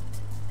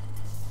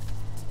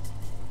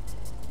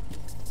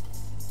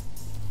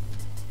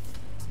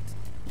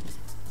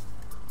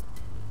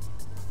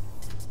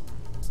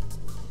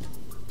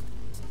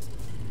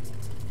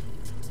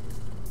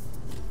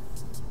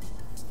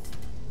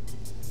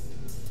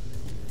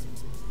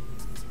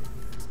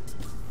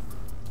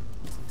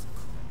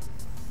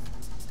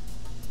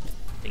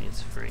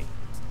 It's free.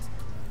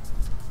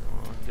 Come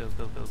on, go,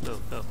 go, go, go,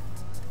 go.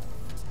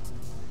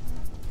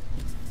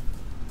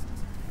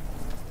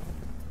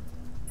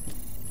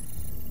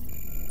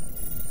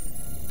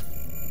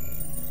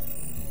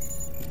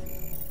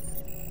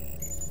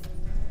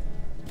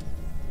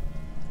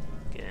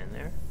 Get in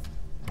there.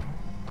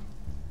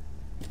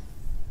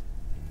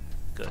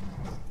 Good.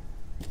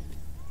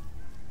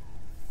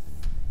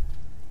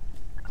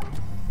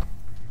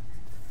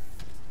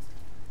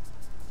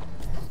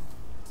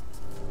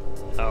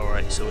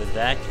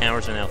 that,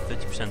 cameras are now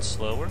 50%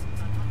 slower.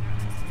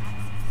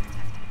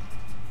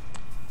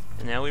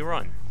 And now we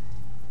run.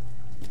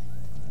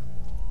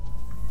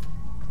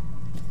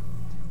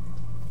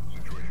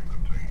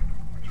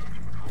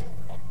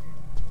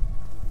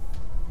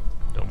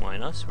 Don't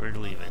mind us, we're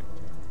leaving.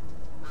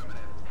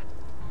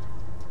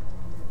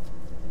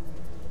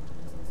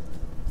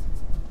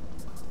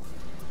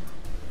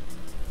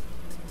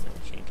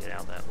 We can't get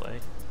out that way.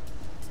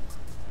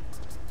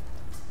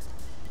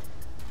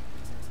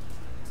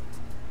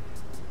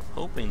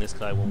 Hoping this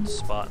guy won't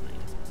spot me.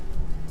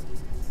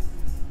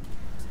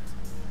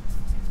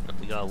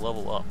 We gotta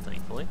level up,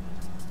 thankfully.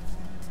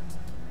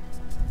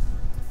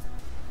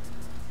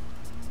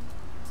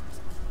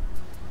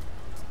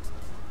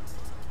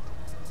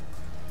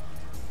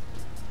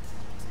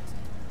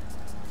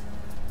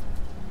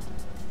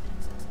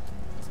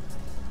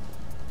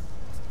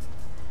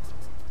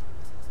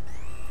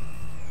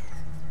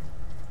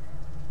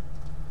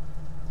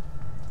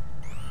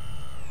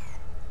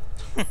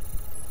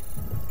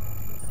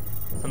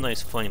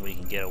 Nice funny we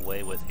can get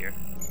away with here.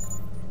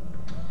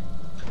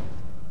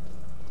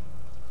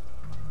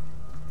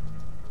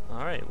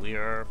 Alright, we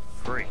are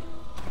free.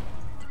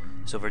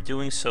 So if we're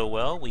doing so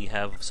well, we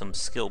have some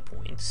skill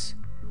points.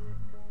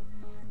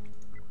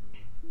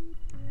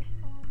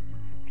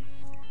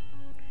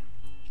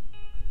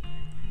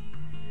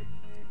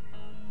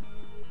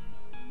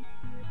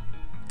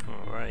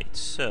 Alright,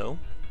 so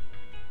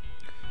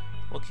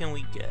what can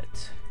we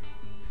get?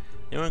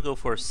 Then we're going to go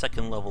for a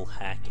second level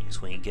hacking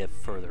so we can get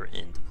further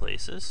into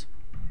places.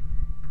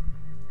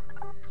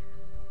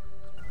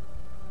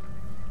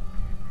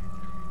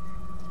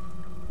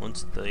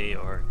 Once they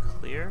are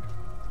clear,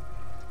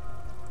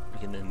 we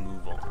can then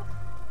move on.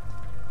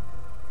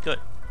 Good.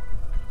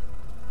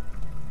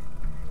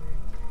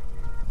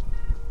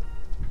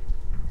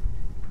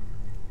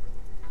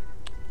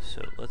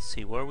 So let's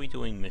see, what are we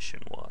doing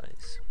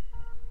mission-wise?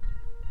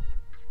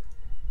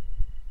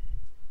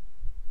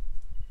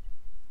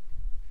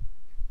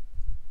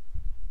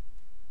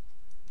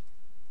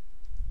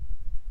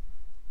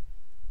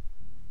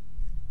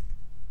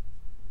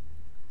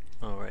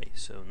 Alright,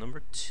 so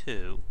number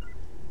 2,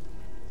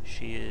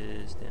 she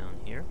is down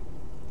here.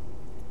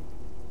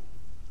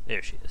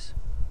 There she is.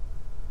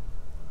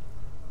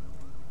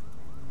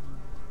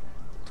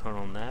 Turn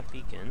on that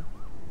beacon.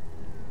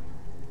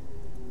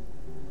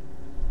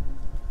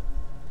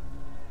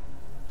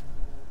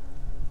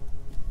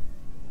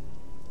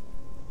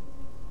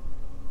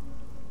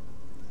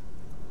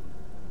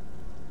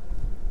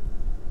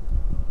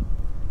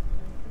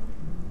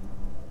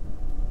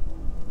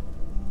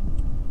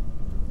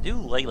 I do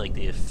like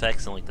the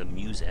effects and like the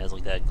music has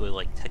like that good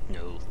like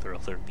techno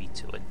thriller beat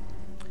to it.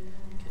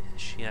 Okay, has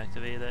she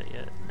activated that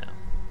yet? No.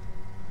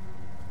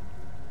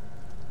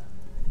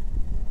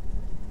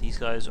 These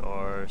guys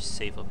are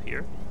safe up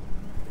here.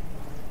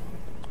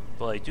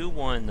 But I do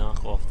want to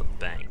knock off the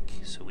bank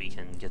so we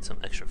can get some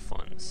extra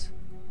funds.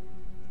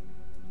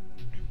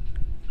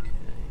 Okay.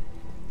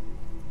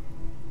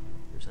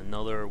 There's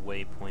another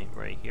waypoint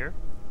right here.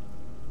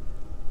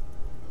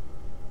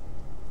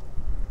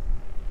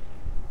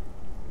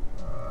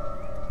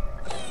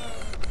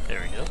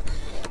 There we go.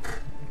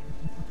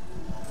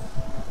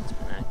 It's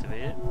been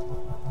activated.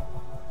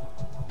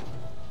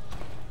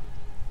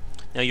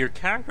 Now your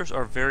characters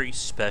are very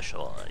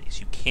specialized.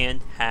 You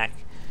can't hack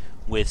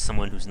with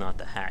someone who's not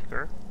the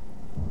hacker.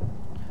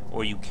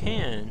 Or you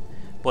can,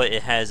 but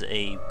it has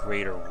a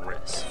greater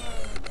risk.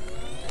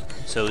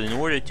 So in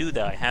order to do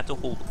that, I have to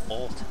hold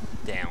Alt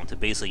down to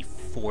basically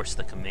force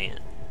the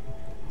command.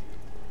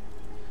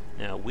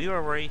 Now we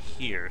are right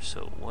here,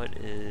 so what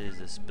is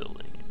this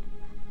building?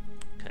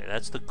 Okay,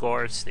 that's the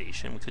guard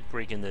station. We could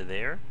break into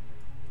there.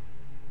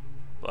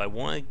 But I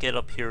want to get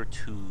up here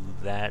to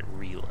that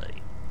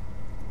relay.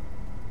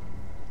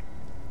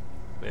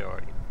 Where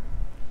are you?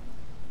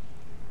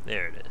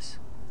 There it is.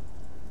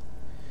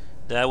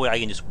 That way I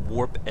can just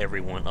warp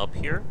everyone up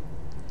here.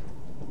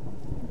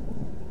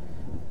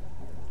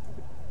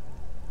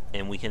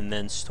 And we can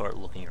then start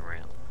looking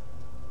around.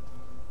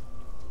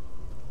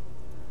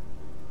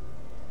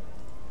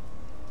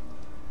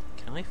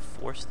 Can I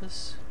force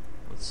this?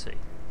 Let's see.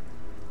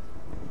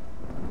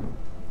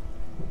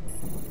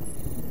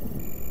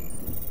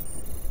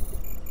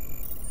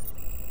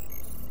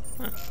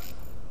 Huh.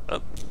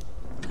 Oh.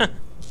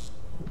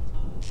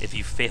 If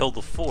you fail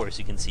the force,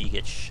 you can see you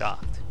get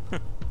shocked.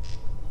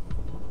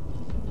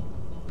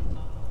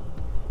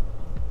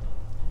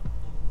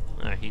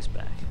 Alright, he's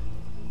back.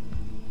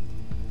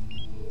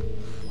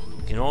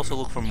 You can also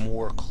look for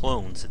more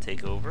clones to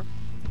take over.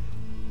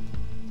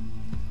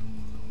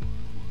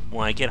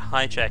 When I get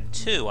Hijack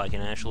 2, I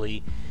can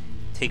actually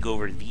take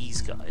over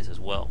these guys as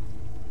well.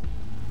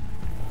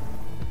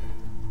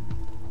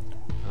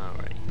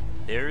 Alright,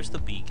 there's the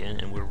beacon,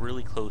 and we're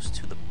really close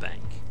to the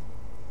bank.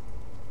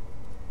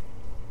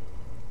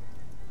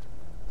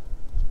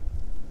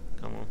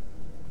 Come on.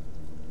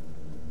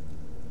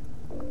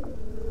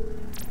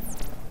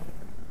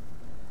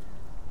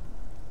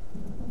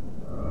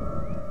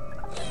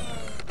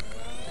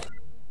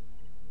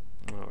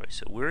 Alright,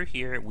 so we're we're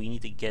here, we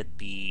need to get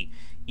the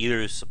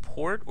either the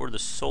support or the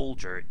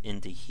soldier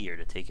into here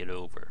to take it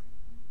over.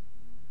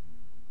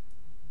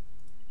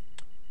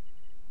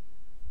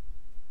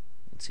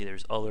 Let's see,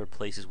 there's other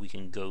places we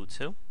can go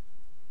to.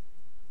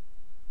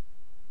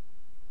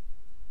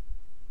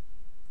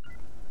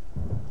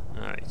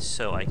 Alright,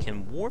 so I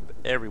can warp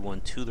everyone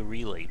to the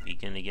relay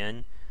beacon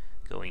again.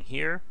 Going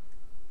here.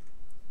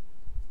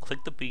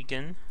 Click the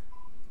beacon.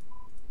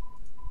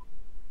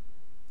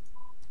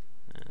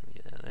 Let me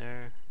get out of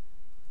there.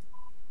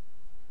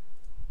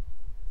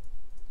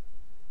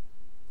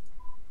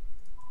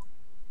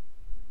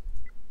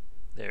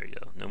 There we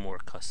go. No more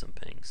custom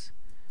pings.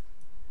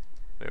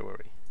 Where were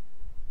we?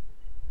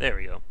 There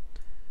we go.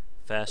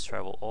 Fast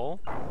travel all.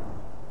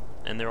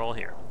 And they're all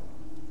here.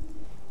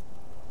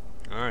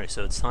 Alright,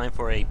 so it's time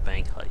for a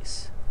bank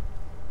heist.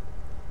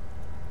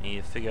 We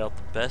need to figure out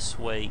the best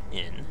way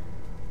in.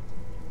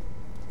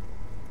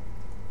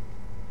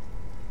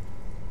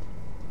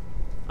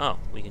 Oh,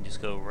 we can just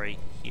go right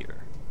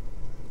here.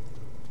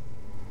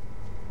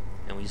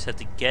 And we just have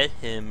to get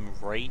him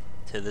right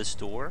to this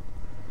door,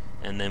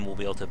 and then we'll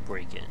be able to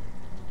break in.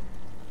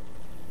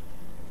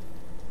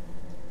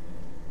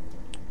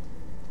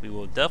 We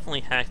will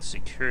definitely hack the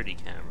security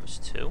cameras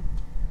too.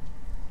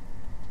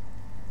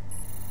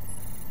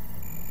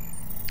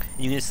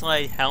 You can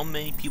decide how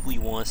many people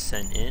you want to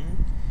send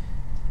in.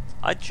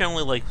 I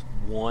generally like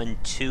 1,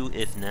 2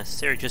 if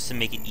necessary, just to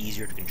make it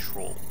easier to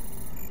control.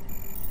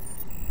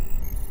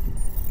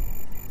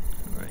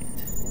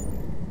 Alright.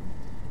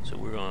 So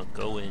we're gonna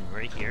go in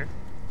right here.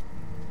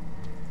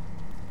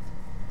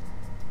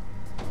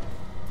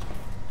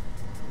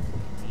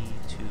 We need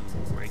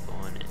to break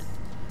on in.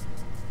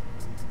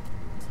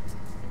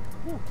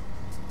 Whew.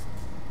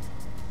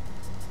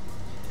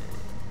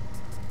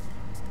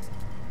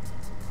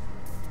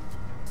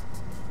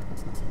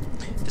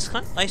 This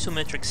kind of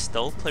isometric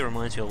stealth play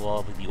reminds me a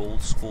lot of the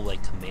old school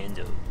like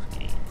Commando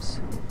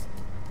games.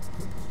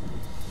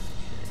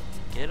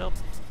 Okay, get up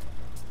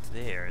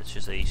there, it's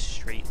just a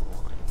straight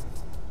line.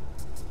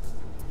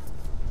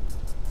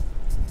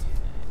 Okay,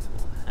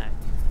 we'll hack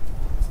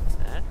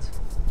that.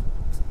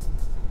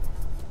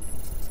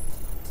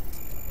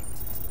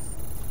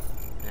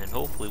 And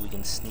hopefully we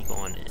can sneak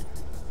on in.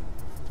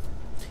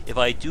 If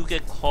I do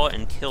get caught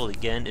and killed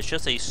again, it's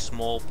just a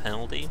small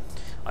penalty.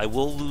 I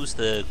will lose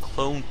the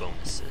clone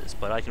bonuses,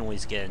 but I can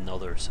always get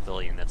another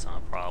civilian, that's not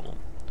a problem.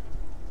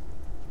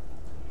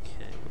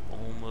 Okay, we're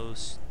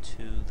almost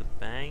to the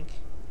bank.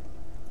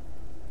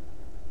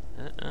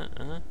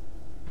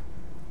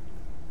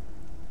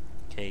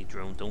 Okay,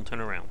 drone, don't turn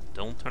around.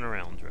 Don't turn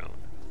around, drone.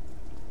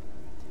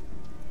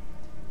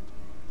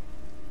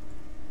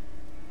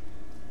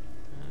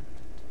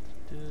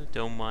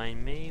 Don't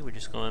mind me, we're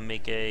just gonna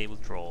make a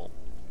withdrawal.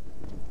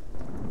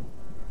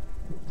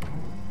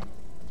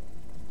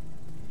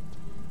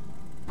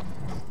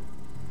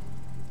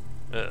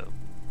 Uh-oh.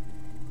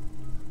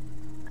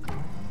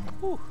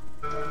 Whew.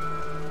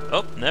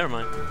 Oh, never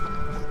mind.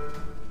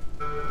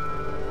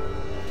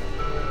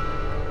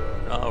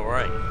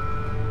 Alright.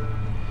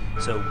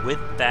 So with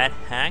that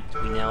hacked,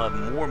 we now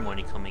have more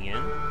money coming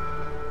in.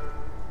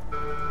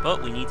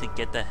 But we need to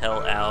get the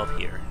hell out of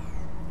here.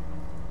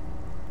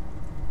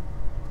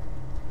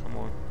 Come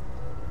on.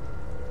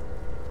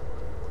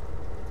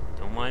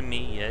 Don't mind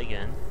me yet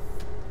again.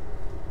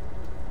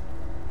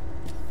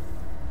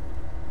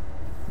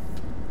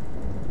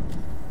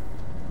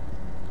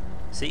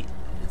 See,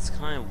 it's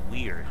kind of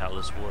weird how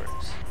this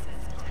works.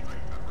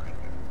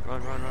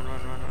 Run, run, run,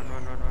 run, run, run,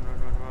 run, run, run,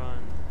 run, run, run.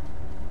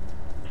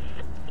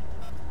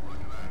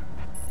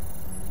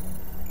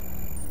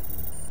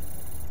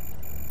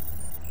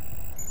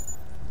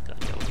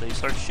 Gotta go until you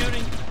start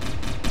shooting.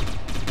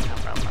 Ow,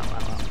 ow, ow, ow,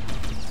 ow.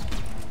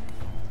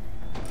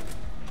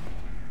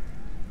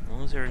 As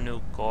long as there are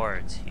no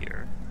guards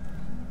here.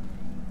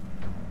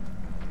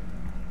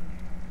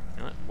 You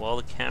know what? While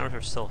the cameras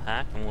are still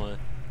hacked, I'm gonna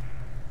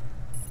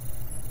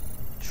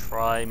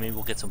try, maybe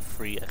we'll get some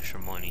free extra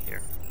money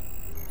here.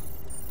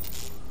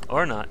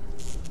 Or not.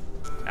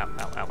 Ow,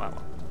 ow, ow,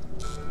 ow.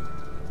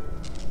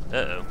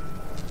 Uh-oh.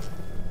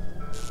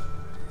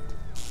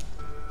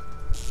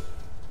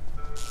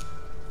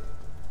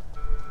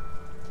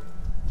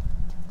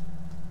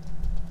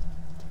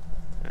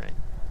 Alright.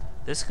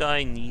 This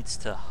guy needs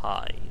to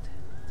hide.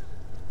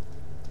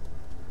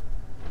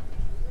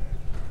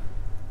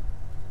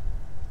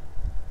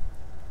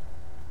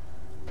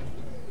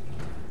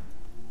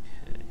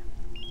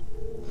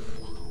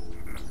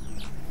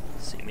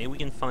 Maybe we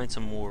can find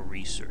some more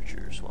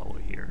researchers while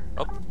we're here.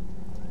 Oh,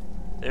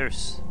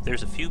 there's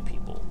a few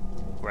people.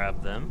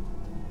 Grab them.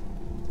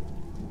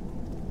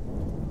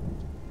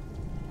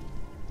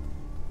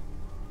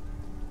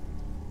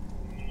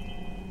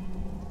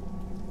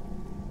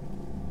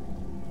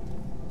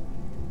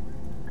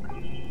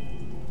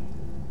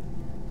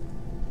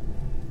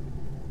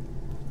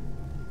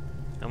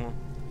 Come on.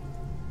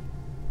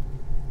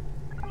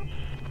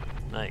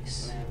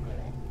 Nice.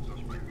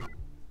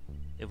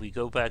 If we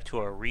go back to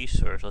our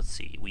research, let's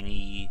see, we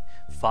need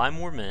 5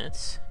 more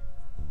minutes.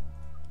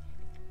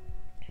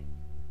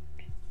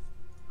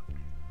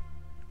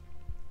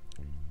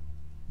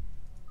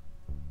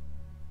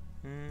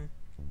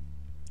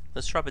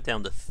 Let's drop it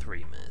down to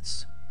 3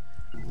 minutes.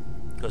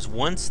 Because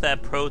once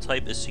that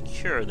prototype is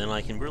secure, then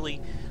I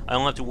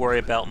don't have to worry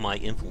about my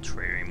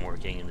infiltrator anymore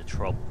getting into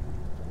trouble.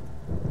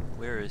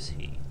 Where is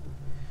he?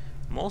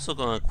 I'm also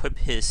going to equip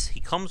he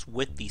comes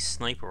with the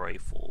sniper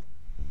rifle.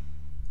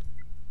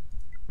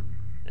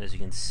 As you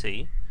can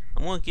see.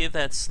 I'm going to give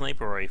that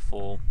sniper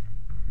rifle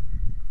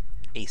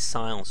a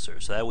silencer,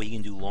 so that way he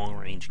can do long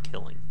range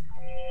killing.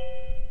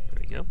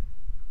 There we go.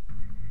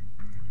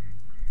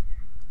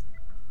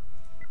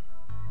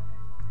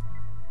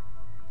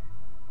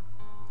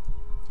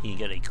 You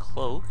get a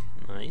cloak,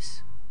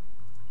 nice.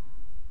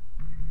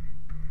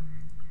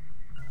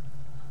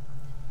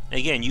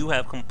 Again, you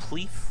have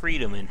complete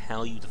freedom in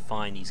how you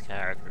define these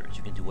characters.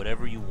 You can do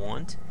whatever you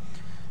want.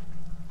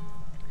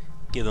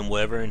 Give them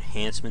whatever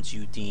enhancements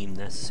you deem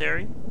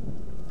necessary.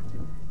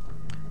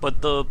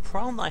 But the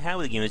problem I have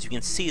with the game, as you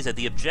can see, is that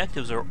the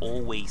objectives are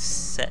always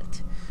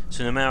set.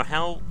 So no matter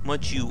how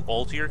much you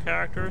alter your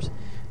characters,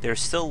 they're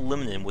still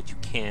limited in what you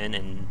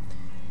can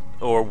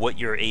or what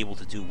you're able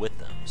to do with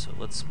them. So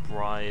let's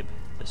bribe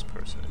this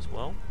person as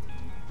well.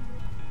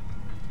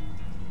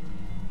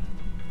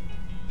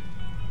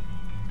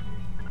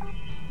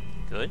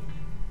 Good.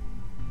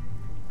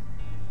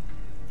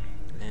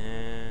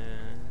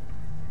 And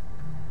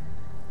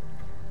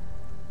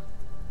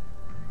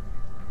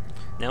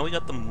now we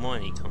got the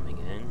money coming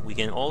in. We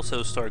can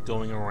also start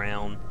going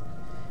around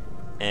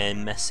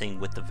and messing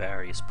with the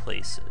various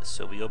places.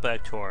 So we go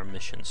back to our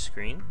mission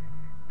screen.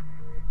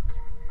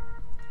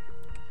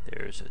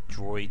 There's a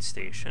droid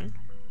station.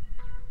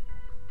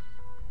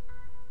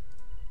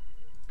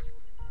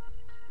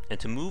 And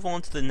to move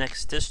on to the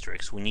next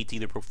districts, we need to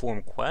either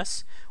perform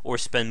quests or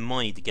spend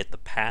money to get the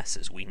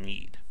passes we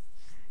need.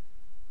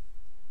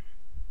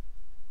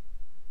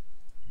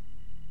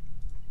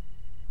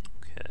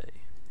 Okay.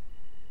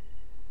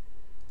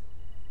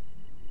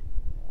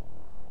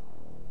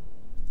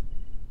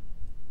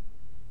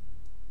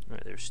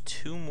 Alright, there's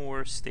 2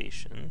 more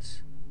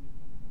stations.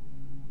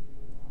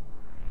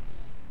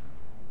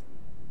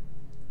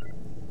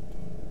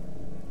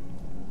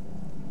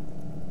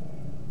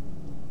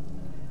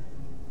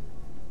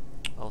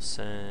 I'll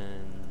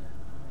send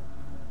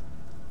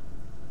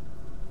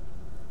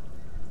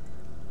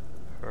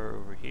her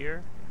over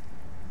here.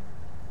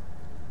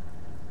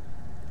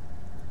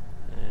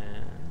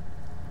 And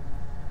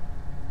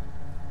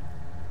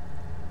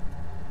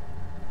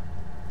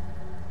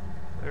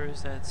where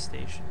is that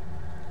station?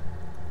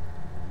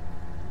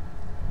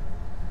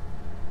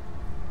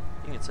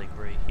 I think it's like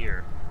right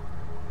here.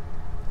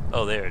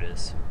 Oh, there it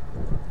is.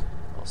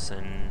 I'll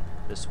send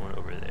this one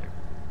over there.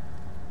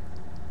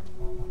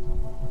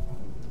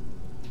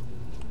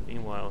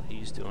 Meanwhile,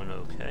 he's doing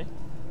okay.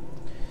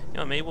 You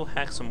know, maybe we'll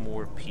hack some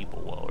more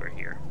people while we're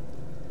here.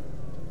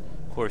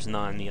 Of course,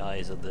 not in the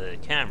eyes of the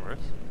cameras.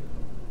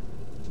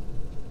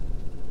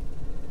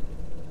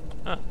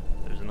 Ah,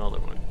 there's another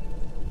one.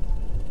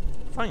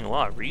 I'm finding a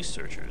lot of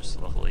researchers,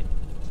 luckily.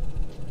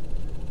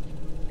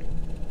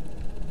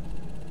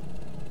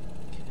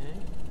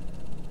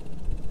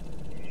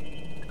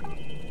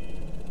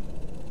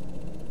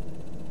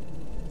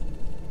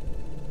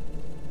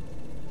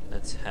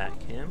 Let's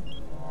hack him.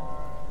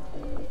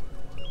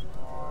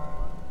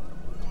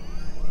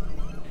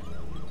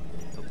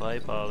 Nobody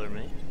bother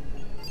me.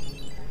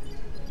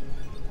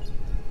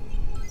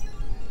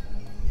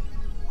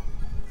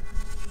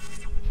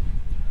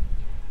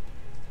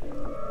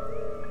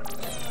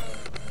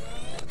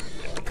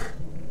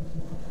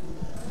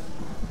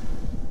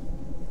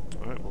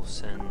 Alright, we'll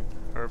send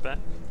her back.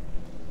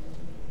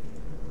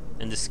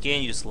 And to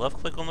scan, you just left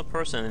click on the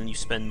person and then you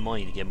spend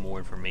money to get more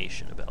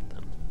information about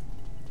them.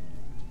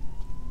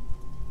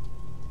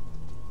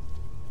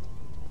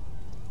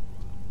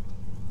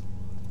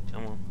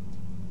 Come on.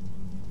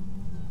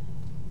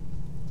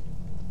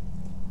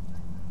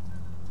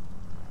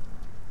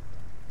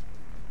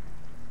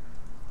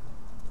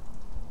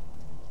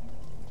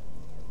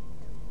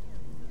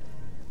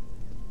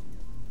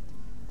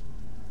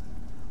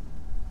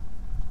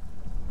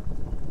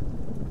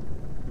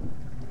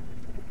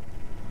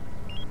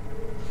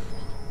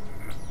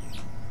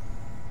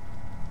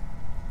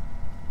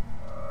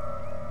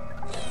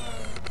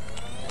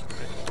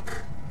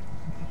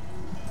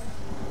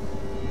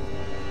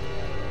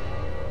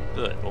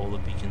 Good, all the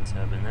beacons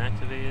have been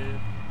activated.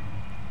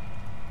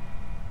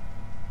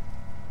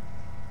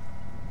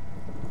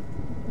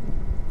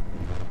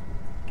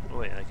 Oh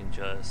wait, I can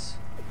just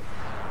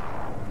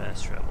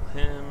fast travel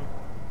him.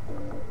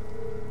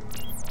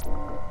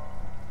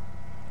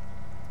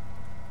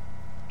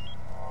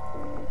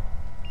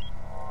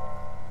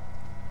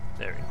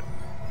 There we go.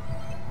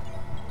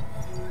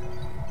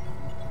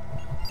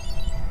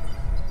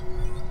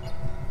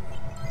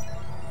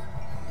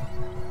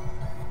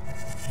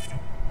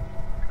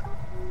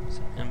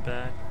 Send him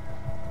back.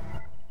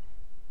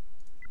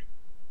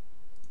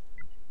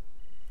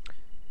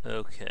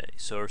 Okay,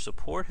 so our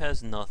support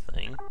has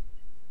nothing,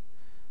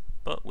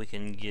 but we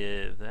can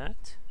give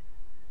that.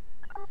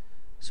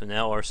 So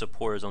now our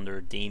support is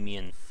under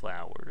Damien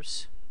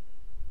Flowers.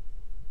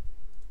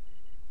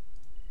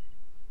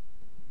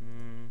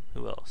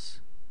 else?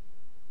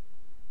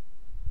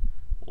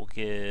 We'll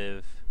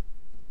give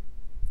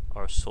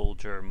our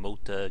soldier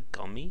Mota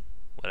Gummy,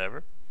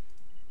 whatever.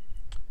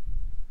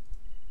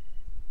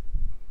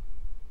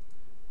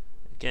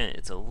 Again,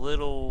 it's a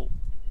little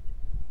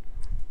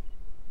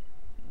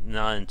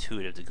not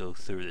intuitive to go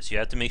through this. You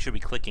have to make sure to be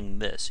clicking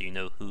this so you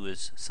know who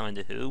is assigned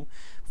to who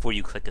before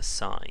you click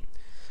assign.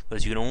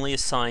 Because you can only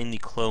assign the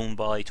clone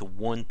body to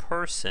one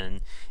person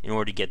in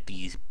order to get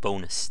these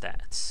bonus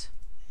stats.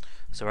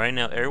 So right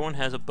now everyone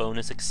has a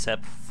bonus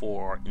except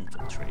for our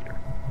infiltrator.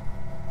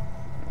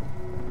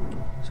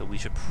 So we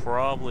should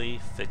probably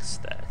fix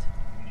that.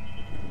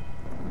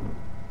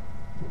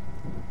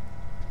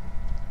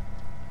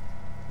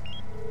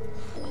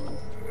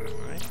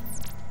 Alright.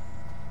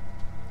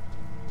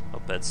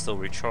 Hope that's still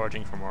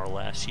recharging from our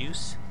last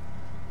use.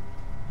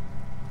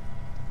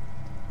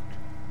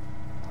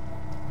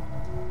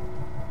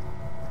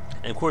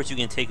 And of course you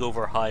can take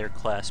over higher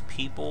class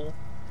people,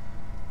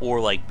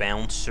 or like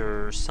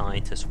bouncers,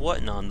 scientists,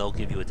 whatnot, and they'll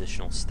give you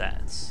additional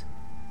stats.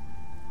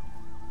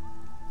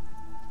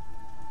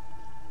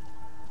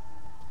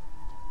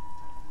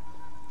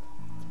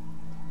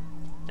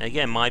 And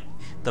again,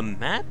 the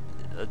map,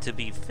 to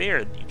be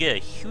fair, you get a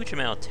huge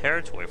amount of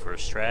territory for a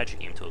strategy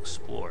game to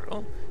explore.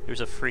 Oh,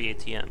 there's a free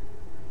ATM.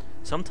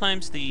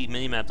 Sometimes the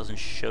minimap doesn't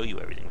show you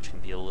everything, which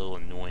can be a little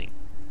annoying.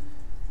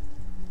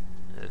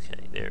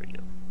 Okay, there we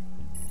go.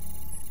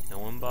 No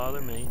one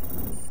bother me.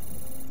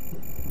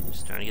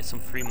 Just trying to get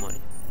some free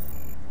money.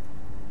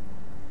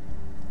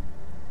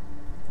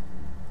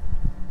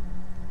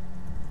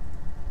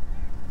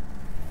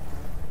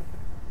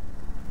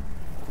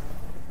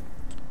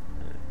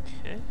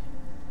 Okay.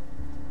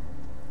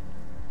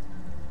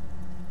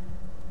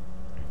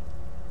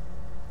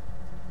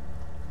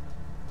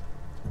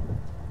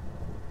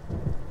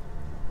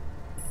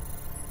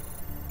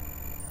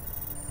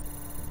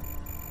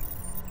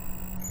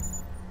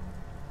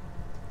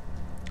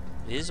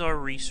 Is our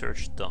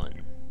research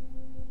done?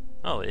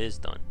 Oh, it is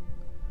done.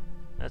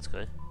 That's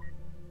good.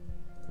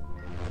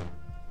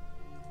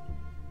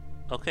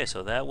 Okay,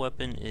 so that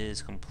weapon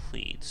is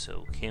complete.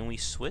 So can we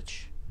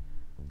switch?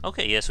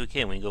 Okay, yes we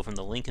can. We can go from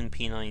the Lincoln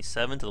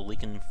P97 to the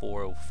Lincoln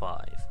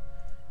 405.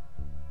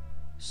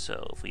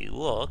 So if we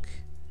look,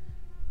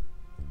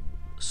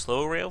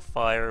 slow rate of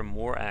fire,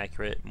 more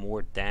accurate,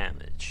 more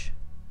damage.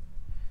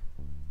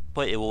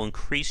 But it will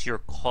increase your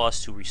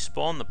cost to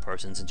respawn the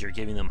person since you're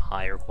giving them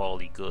higher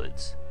quality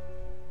goods.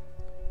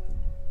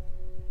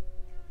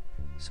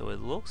 So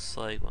it looks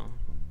like, well,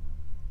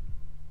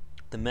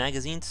 the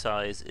magazine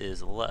size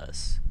is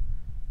less.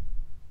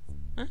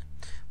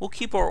 We'll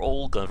keep our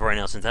old gun for right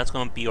now since that's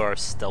going to be our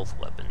stealth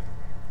weapon.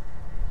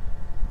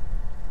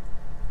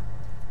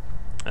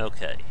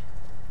 Okay.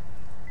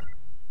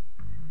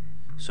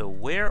 So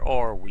where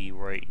are we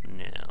right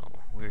now?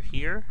 We're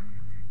here.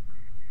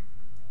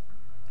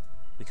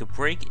 We could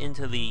break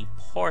into the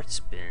parts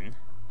bin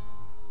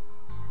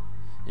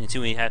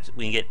until we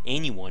can get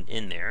anyone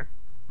in there.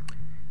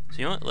 So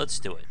you know what? Let's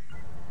do it.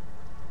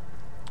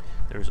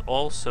 There's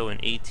also an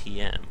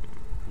ATM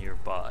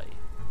nearby.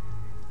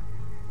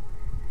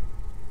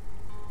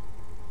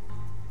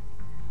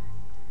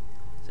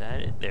 Is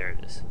that it? There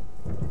it is.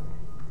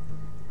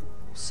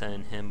 We'll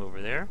send him over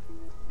there.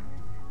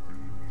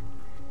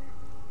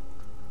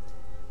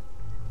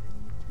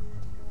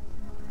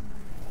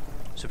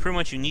 So pretty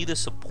much you need the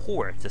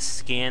support to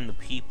scan the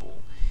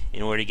people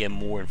in order to get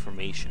more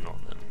information on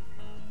them.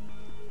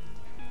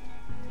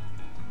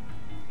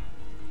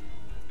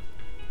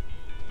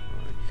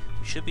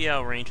 We should be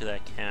out of range of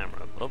that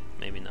camera. Oh,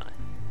 maybe not.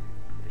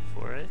 Wait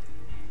for it.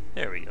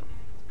 There we go.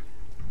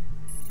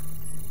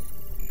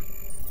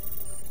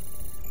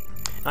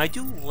 Now, I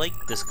do like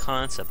this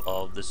concept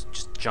of this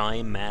just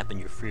giant map and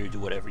you're free to do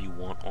whatever you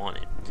want on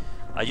it.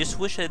 I just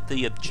wish that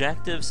the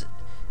objectives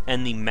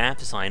and the map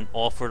design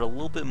offered a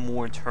little bit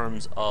more in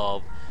terms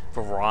of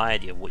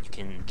variety of what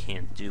you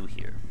can't do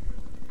here.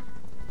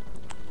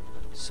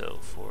 So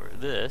for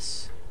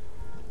this,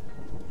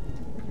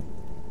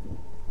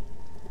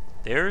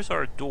 there's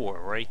our door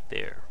right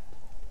there.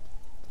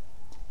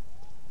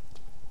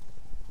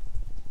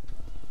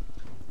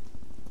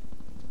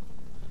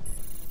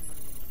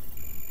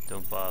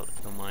 Don't bother,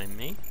 don't mind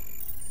me.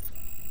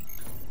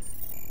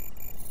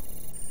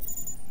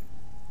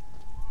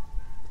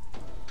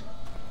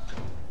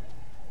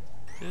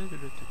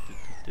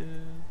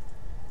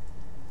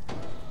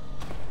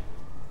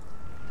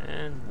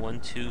 And 1,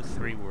 2,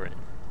 3, we're in.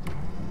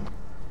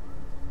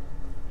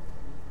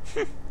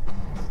 Well,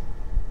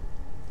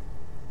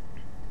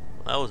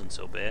 that wasn't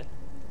so bad.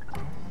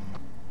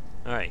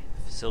 Alright,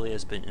 facility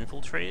has been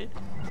infiltrated.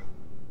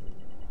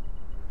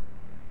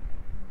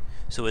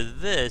 So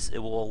with this, it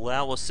will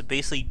allow us to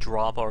basically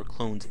drop our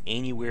clones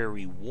anywhere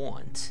we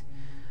want,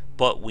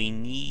 but we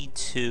need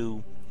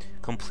to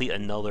complete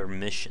another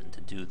mission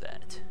to do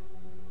that.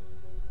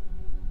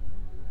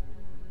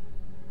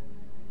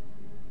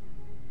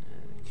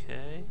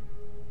 Okay.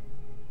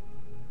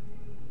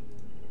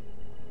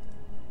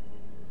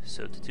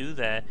 So to do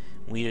that,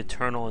 we need to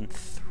turn on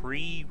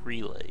 3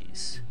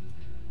 relays.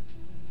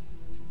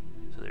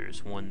 So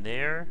there's one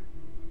there.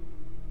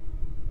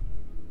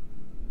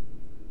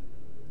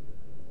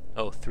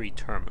 Oh, 3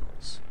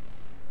 terminals.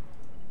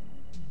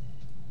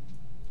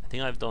 I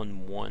think I've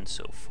done 1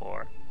 so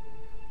far.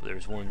 But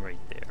there's one right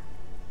there.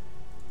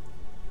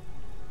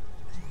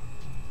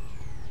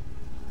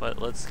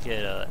 But let's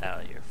get out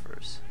of here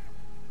first.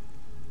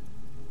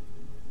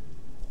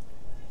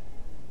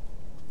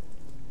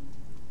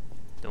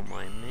 Don't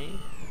mind me.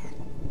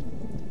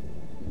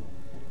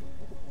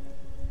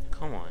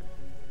 Come on.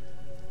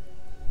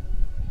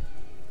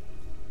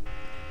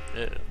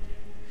 Ew.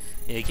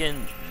 Yeah,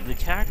 again, the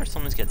character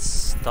sometimes gets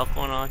stuck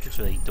on objects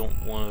where they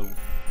don't want to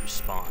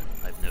respond,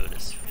 I've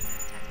noticed.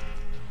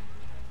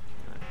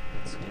 Alright,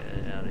 let's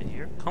get out of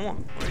here. Come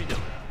on, what are you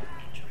doing?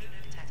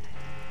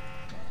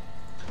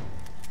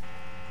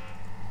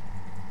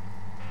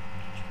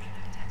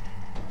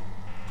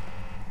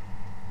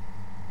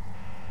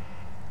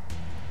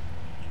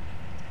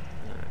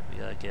 Alright, we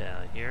gotta get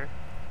out of here.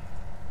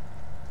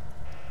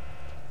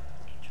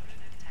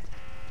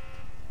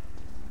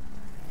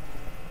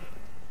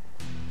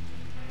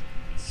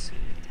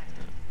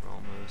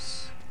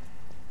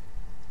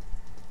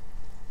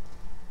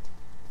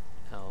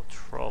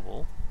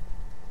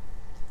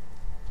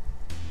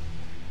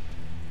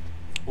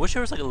 I wish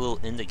there was like a little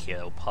indicator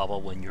that will pop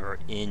up when you're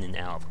in and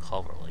out of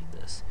cover like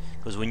this.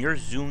 Because when you're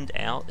zoomed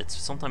out, it's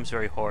sometimes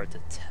very hard to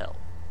tell.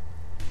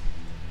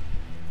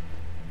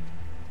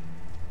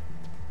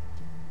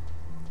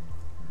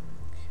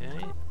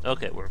 Okay.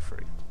 Okay, we're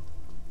free.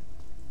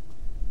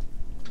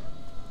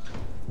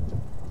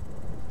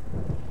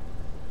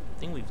 I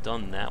think we've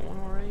done that one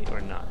already,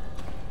 or not?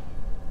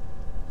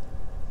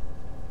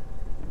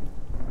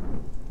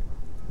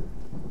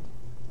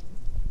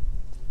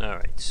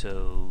 Alright,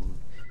 so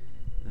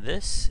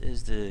this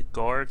is the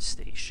guard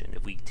station.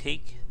 If we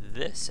take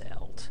this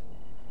out,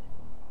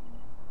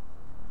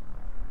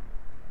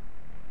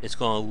 it's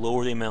going to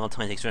lower the amount of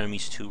time it takes for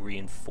enemies to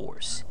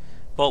reinforce.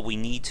 But we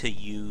need to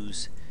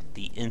use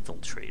the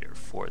infiltrator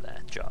for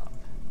that job.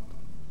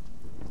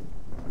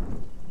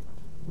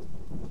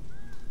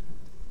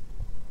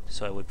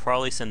 So I would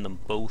probably send them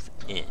both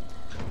in.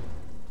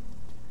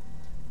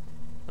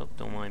 Oh,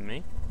 don't mind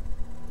me.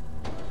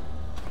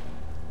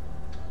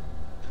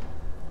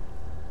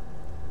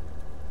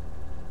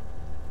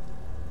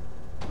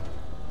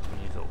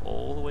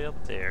 All the way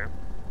up there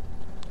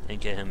and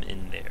get him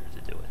in there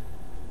to do it.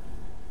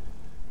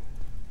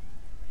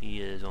 He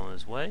is on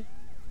his way.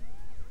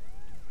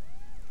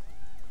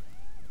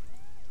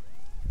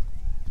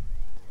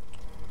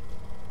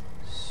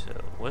 So,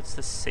 what's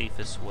the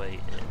safest way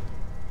in?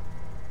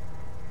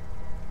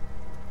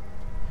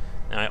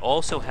 And I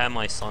also have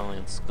my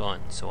silenced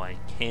gun, so I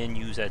can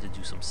use that to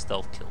do some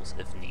stealth kills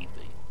if need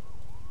be.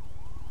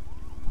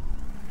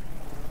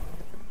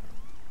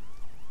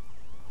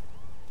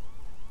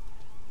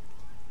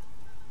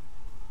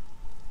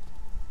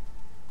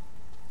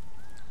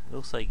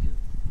 Looks like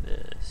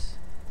this.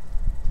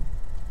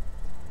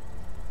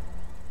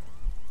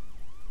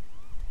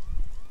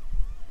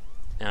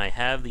 And I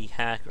have the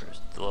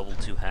hackers, the level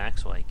 2 hack,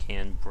 so I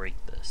can break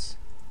this.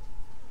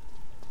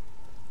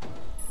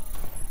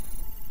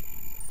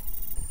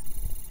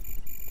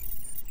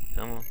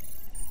 Come on.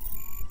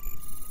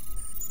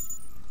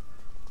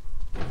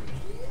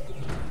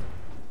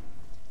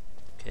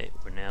 Okay,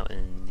 we're now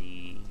in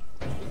the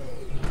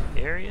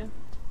area.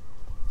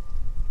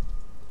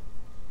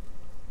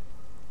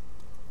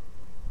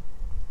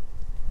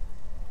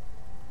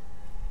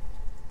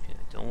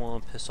 Don't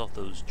want to piss off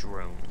those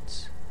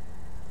drones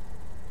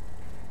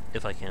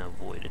if I can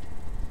avoid it.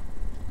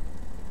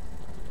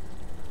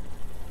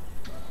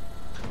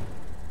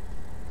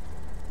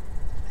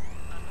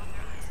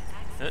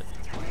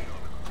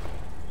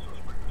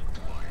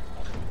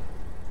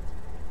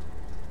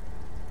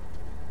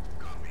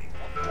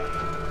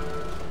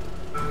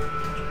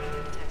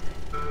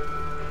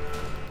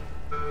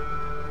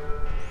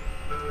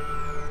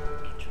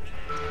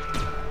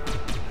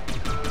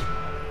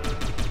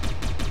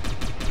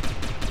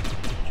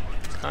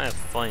 Kind of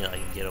funny that I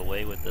can get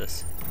away with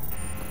this.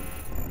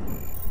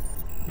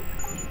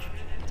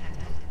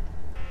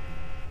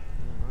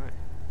 Alright.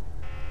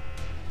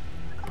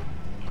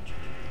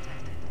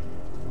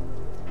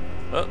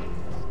 Oh!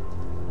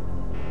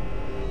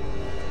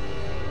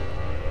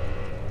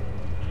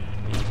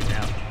 Get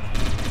out.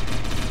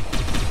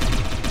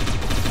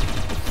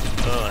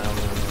 Oh, I don't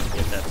know if I'm gonna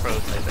get that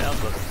prototype out,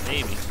 but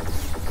maybe.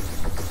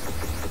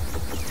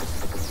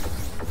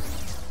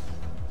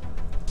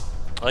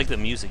 I like the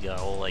music, got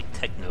all like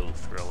techno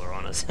thriller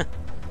on us.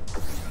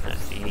 Alright,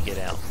 you need to get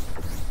out.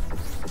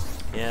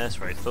 Yeah,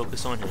 that's right,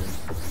 focus on him.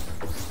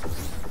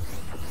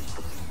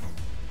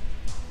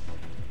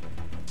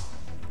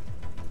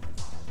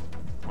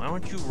 Why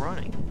aren't you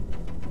running?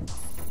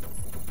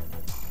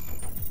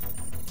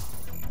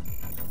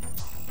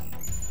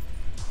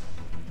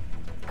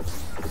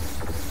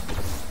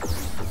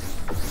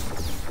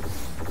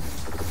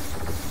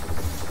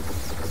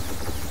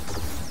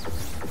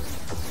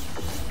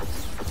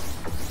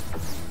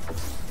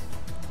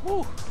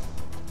 Whew.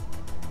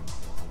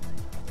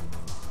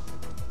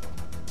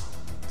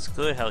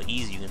 good how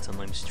easy you can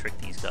sometimes trick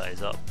these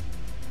guys up.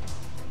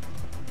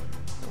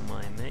 Don't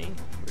mind me.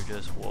 We're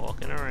just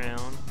walking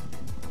around.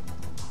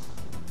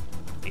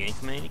 We ain't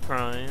committing any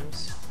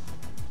crimes.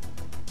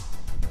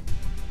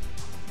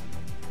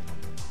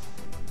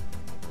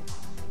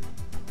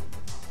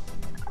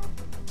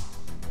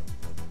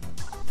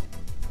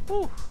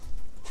 Woo!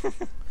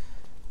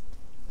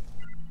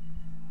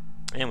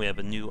 And we have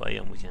a new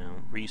item we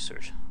can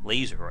research.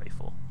 Laser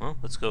rifle. Well,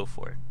 let's go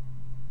for it.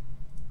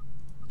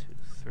 2,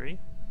 3.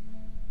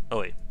 Oh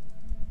wait.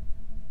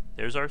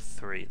 There's our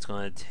 3. It's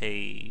gonna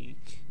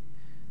take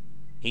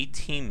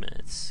 18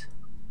 minutes.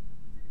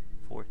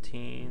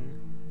 14.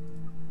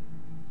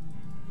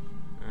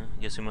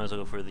 I guess we might as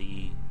well go for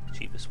the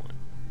cheapest one.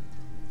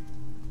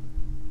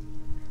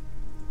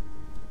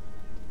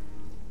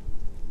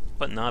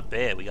 But not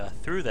bad. We got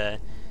through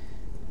that.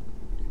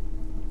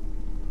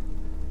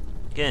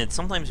 Again, it's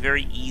sometimes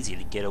very easy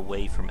to get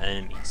away from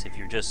enemies if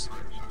you're just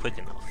quick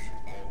enough.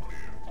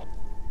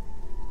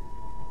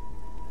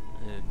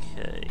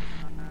 Okay.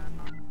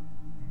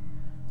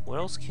 What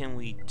else can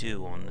we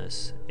do on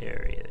this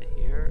area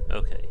here?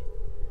 Okay.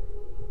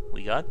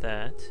 We got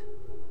that.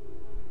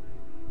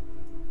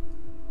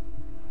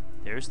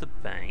 There's the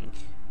bank.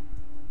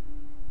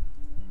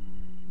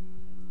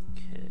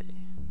 Okay.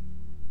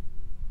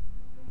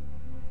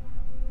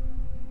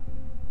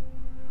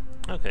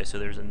 Okay, so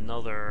there's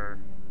another...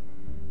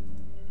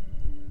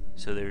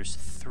 So there's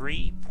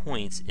 3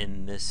 points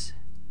in this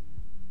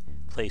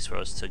place for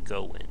us to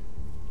go in.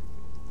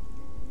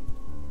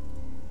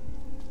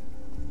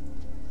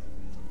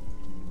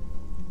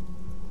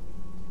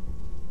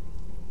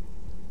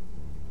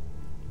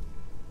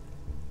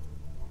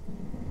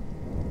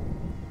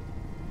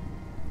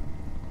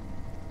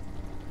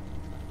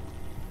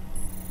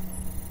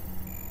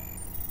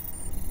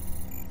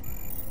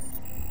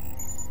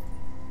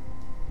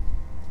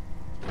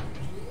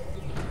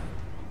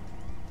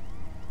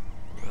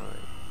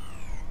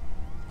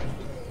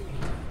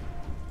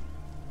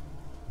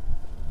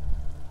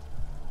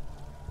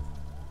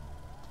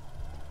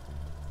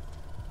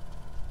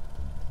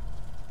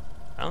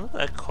 I don't know what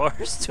that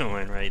car's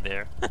doing right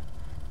there.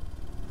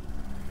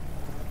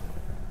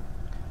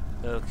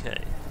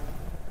 Okay.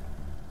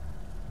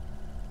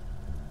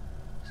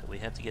 So we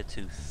have to get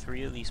to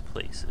 3 of these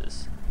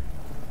places.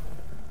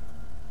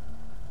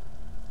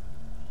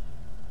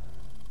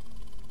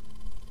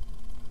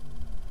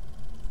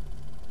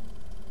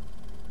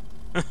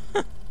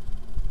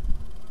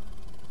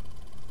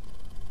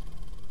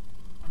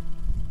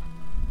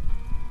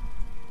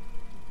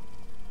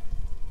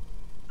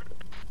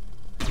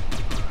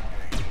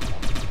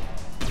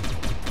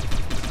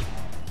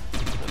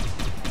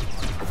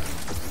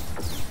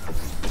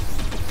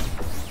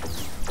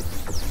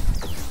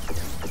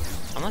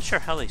 I'm not sure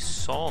how they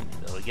saw me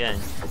though. Again,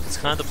 it's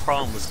kind of the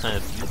problem with kind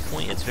of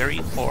viewpoint. It's very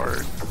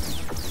hard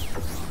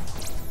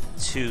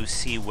to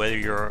see whether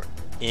you're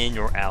in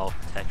or out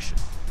of protection.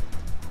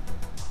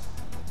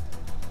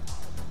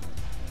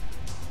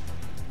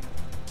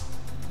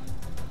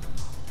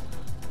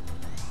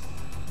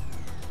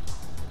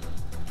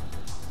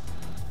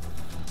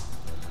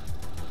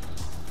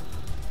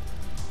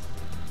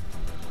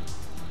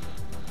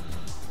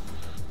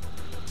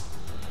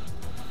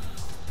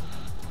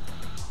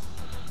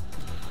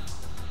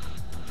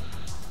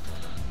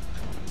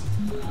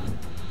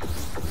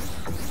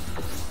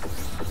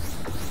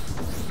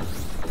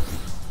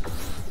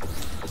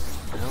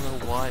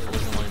 Why it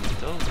wasn't letting me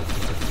go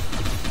before.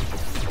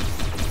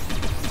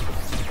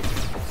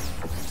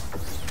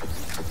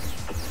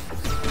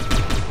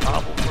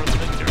 Hobble for the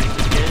victory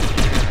again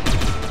here.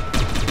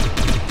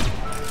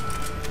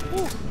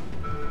 Woo.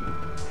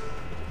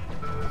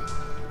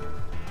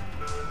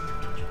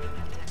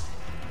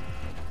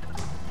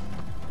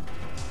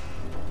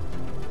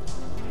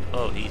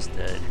 Oh, he's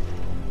dead.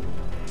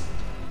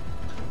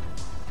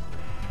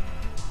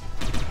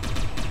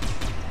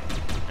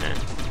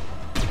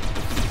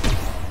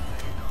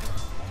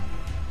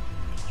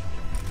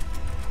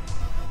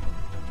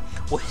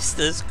 What is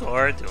this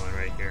car doing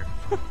right here?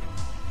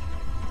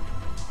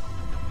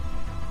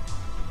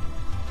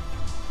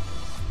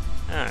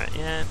 Alright,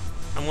 yeah.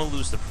 I'm gonna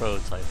lose the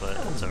prototype, but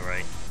that's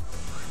alright.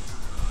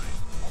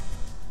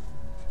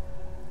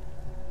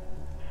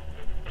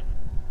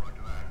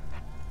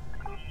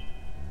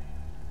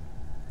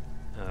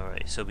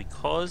 Alright, so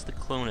because the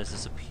clone has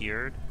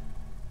disappeared,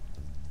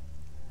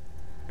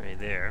 right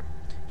there,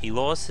 he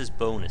lost his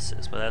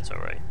bonuses, but that's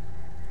alright.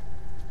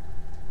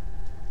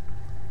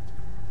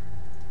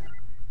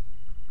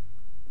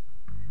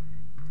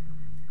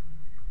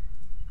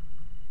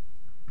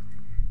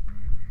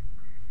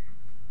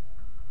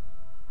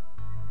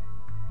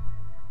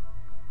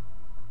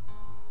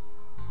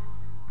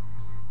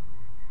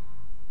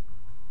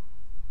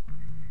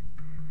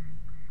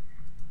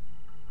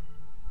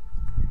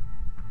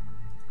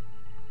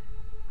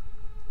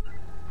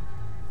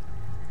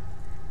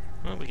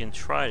 Well, we can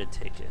try to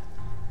take it.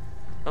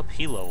 Oh,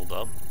 he leveled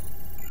up.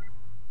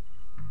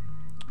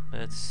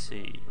 Let's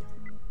see.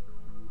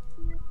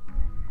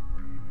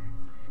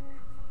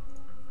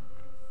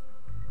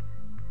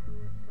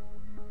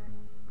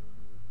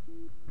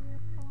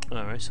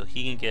 Alright, so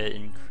he can get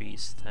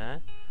increased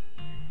that.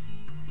 I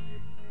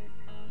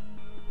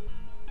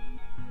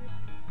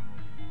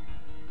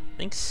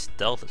think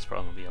stealth is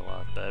probably gonna be a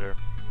lot better.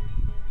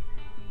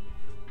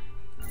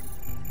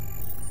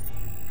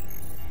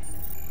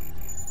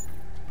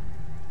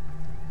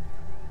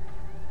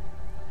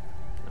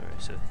 Alright,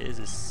 so his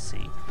is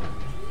C.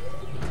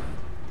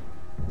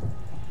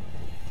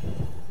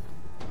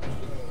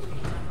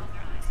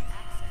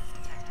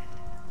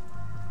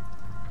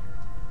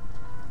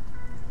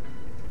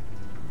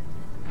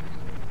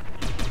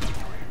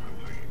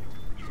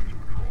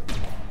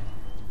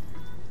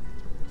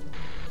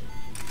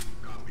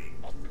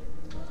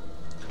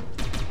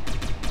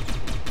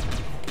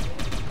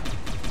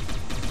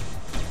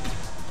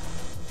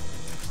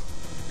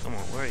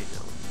 Where are you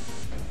going?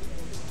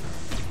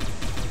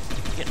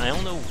 Again, I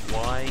don't know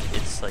why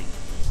it's like...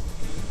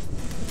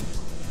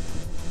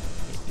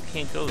 You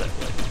can't go that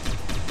way.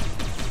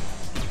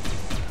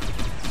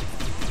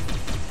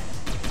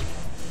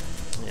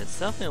 Yeah, it's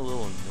definitely a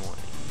little annoying.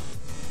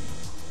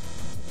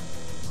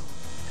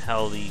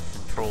 How the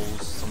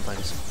controls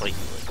sometimes fight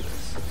you like this.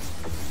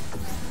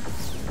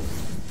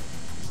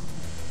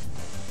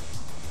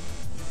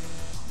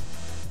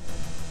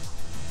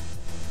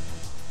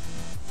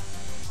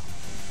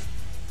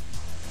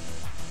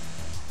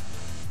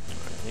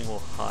 We'll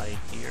hide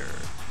here.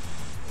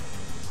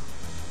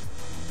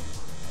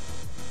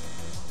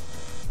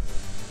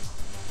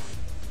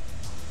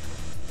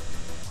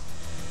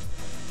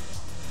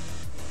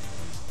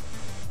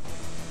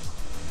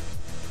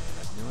 I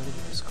have no idea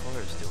what this car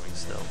is doing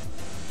still.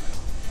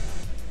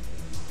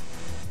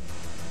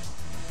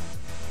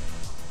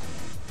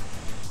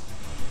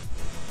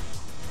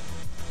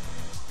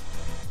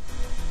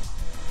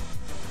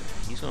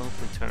 He's gonna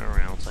hopefully turn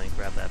around so I can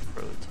grab that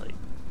prototype.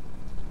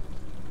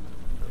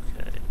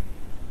 Okay.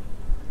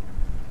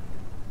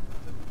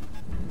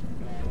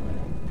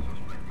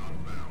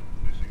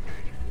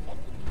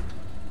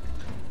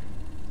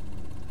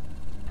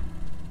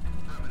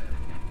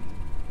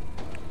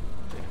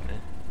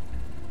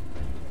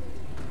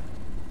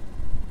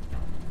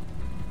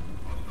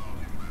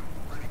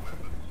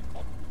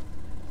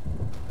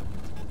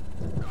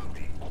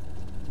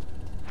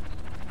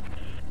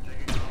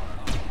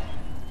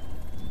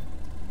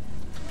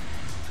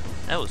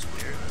 That was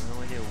weird. I have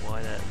no idea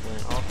why that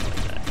went off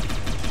like that.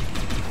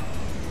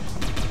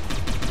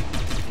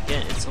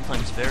 Again, it's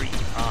sometimes very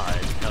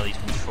odd how these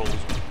controls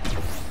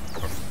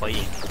are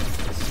fighting like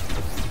this.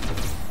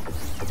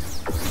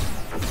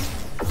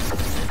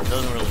 And it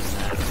doesn't really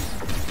matter.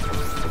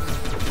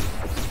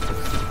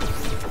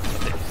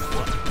 Okay,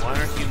 why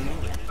aren't you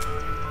moving?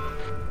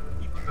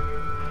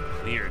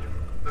 Weird.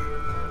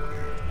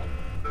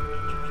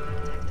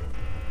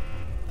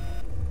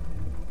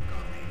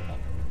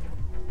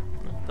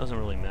 Doesn't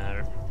really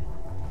matter.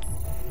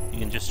 You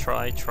can just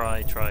try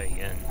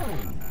again.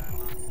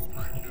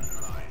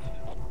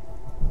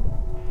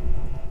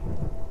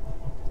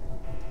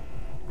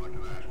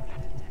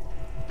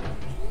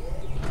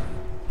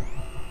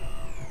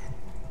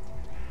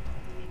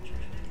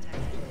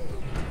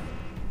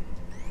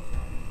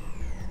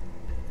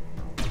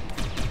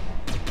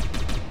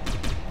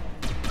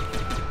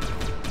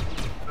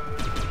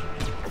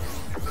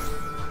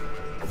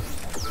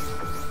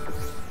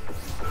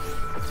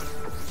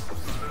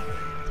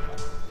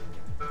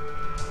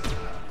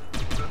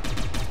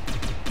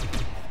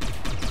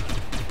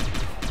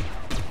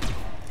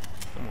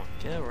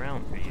 Get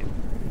around for you.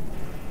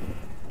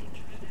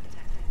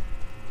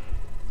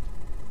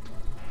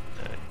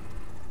 Okay.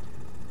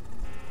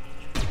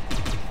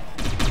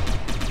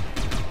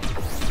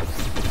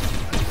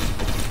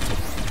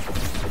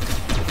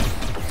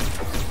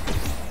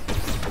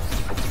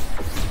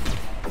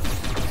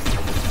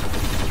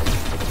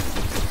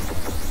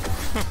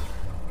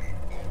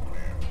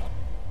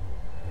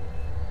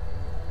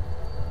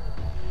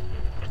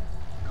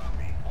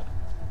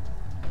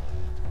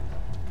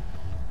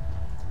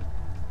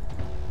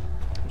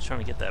 Trying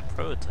to get that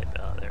prototype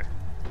out of there.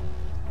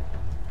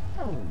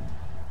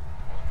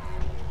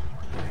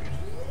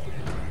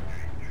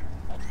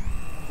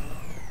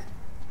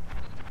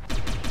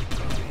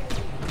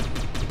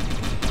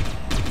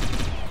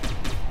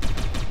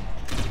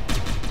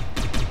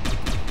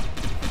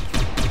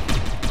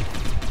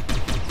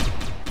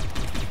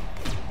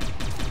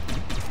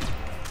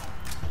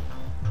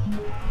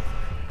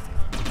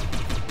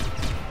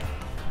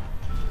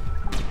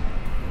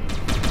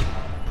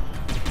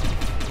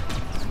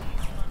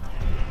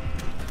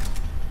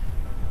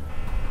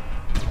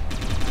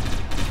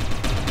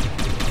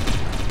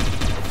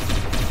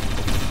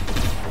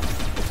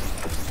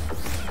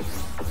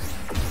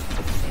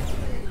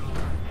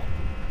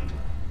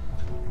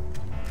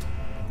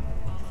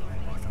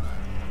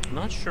 I'm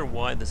not sure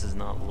why this is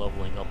not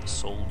leveling up a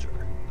soldier.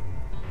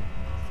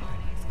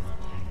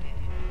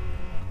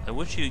 I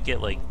wish you could get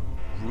like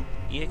group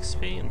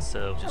EXP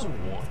instead of just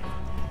one.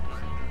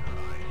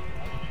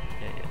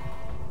 Yeah.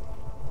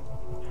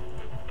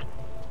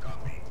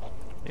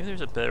 Maybe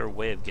there's a better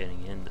way of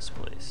getting in this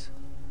place.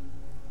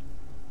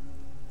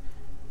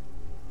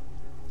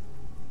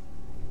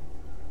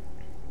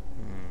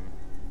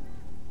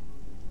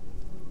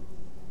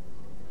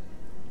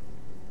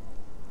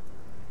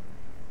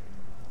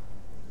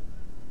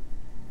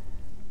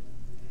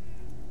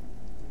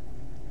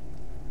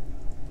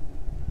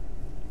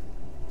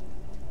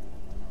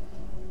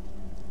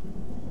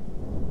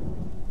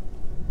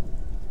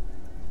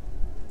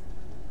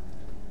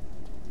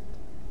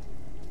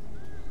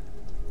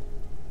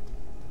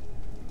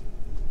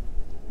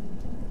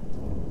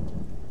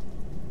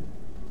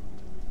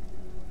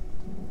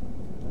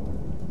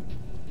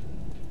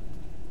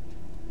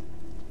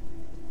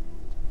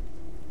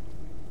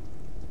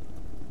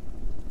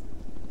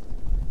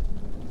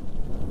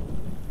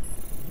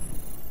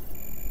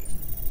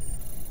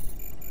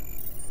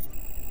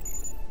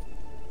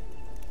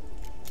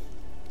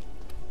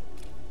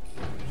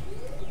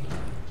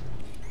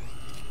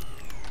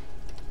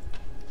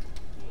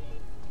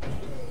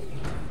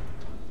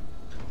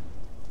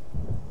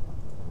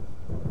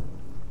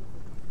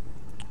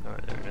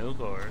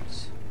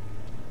 guards.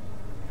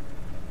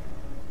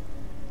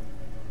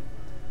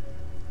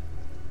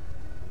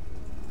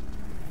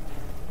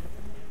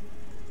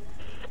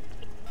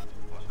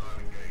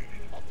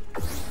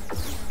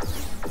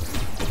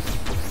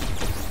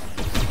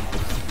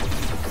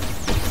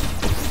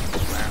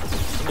 Wow,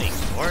 so many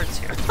guards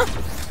here.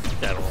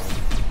 That all.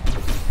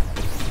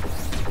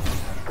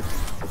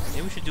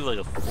 Maybe we should do like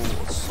a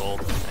full assault,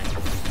 I think.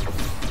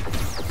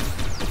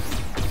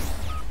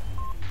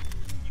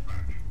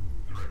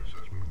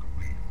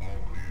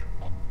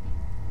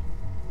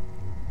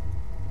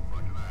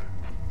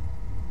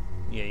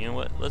 Yeah, you know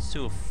what? Let's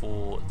do a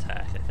full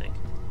attack, I think.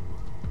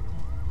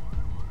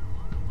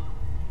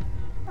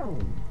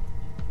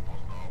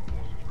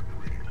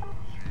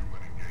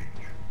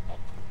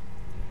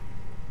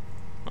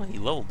 Oh, he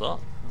leveled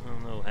up. I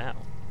don't know how.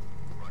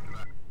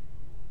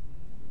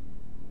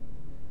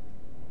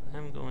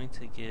 I'm going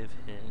to give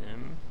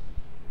him...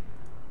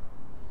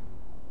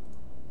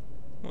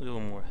 We'll give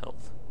him more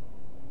health.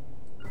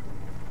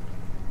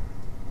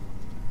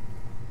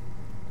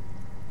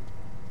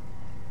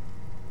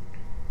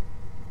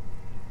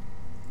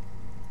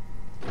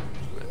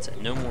 That's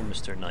it. No more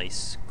Mr.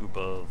 Nice group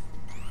of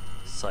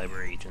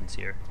cyber agents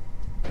here.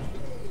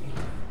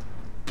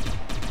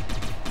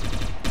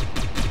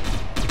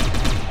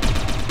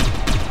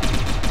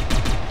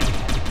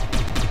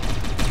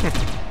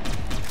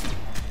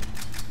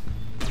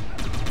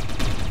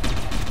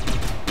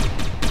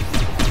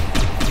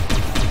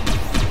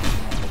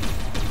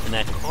 And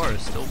that car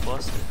is still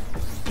busted.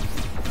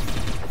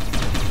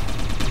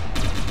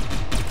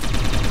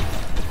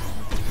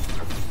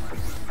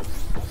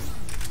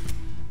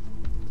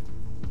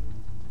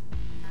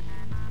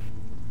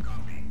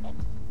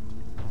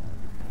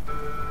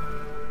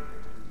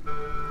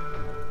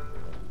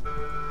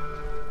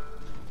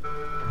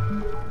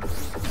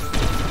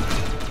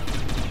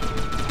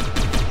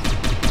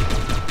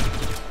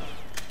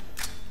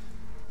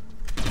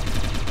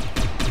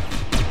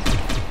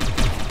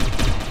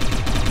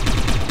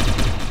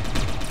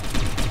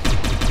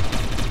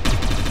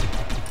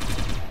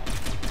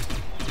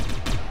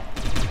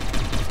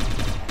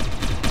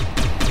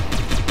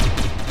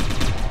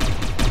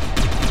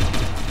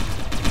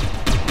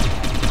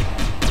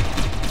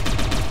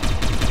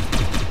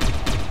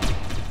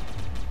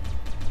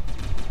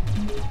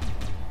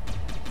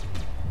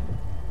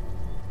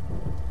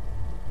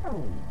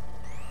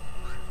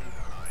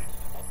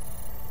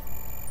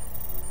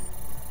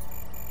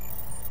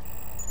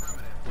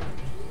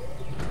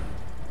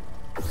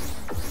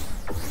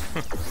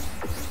 For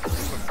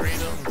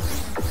freedom.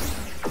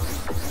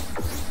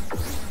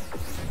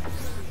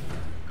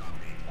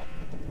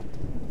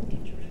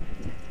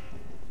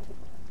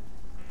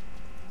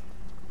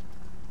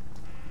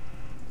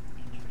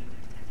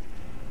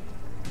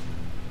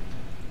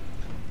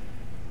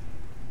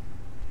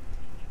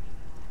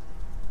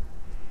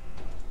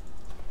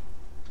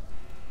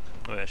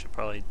 Oh, I should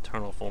probably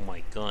turn off all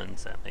my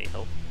guns, that may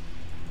help.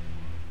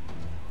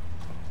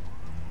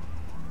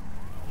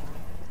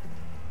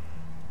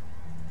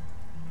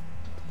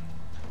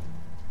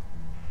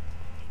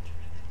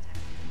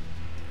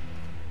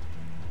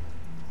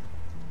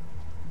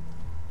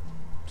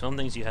 Some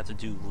things you have to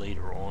do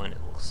later on, it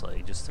looks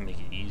like, just to make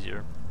it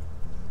easier.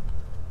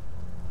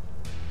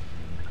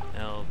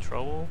 Now,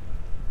 trouble?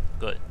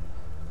 Good.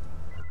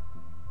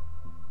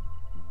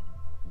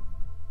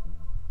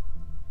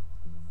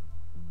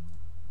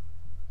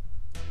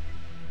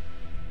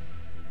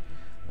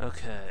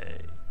 Okay.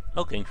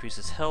 Okay,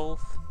 increases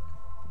health.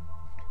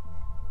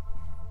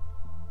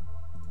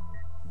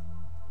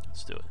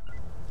 Let's do it.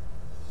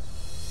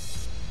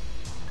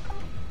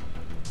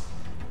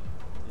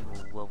 We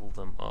will level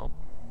them up.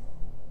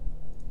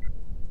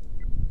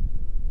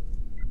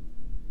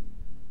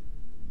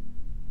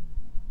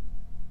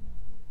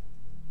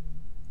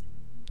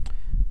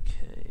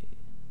 Okay.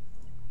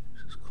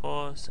 Reduces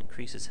cost,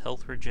 increases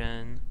health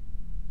regen.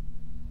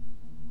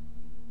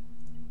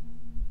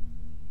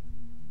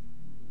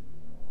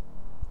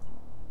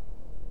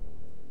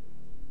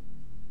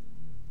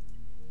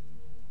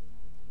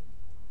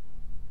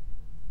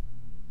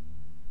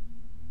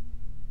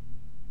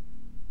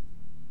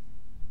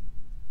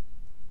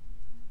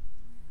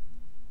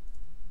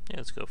 Yeah,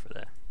 let's go for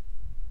that.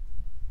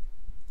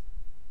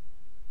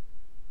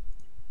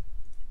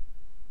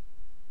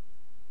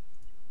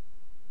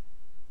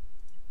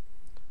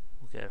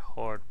 We'll get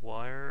hard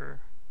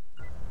wire.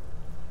 I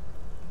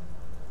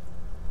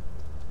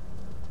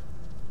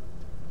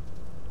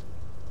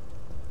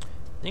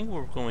think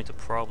we're going to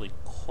probably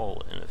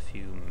call it in a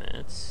few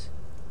minutes.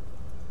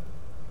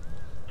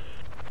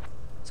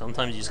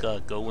 Sometimes you just gotta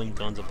go in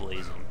guns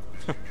a-blazing.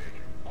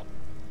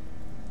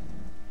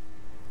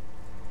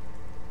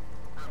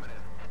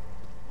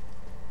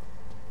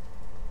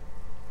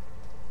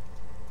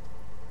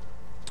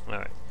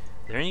 Alright,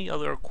 are there any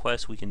other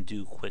quests we can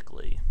do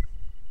quickly?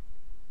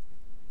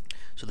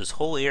 So this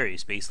whole area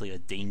is basically a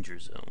danger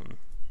zone.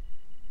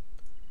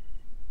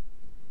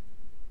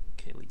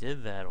 Okay, we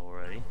did that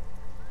already.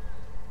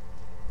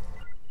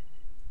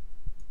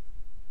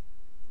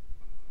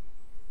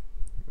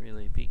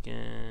 Relay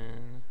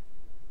beacon.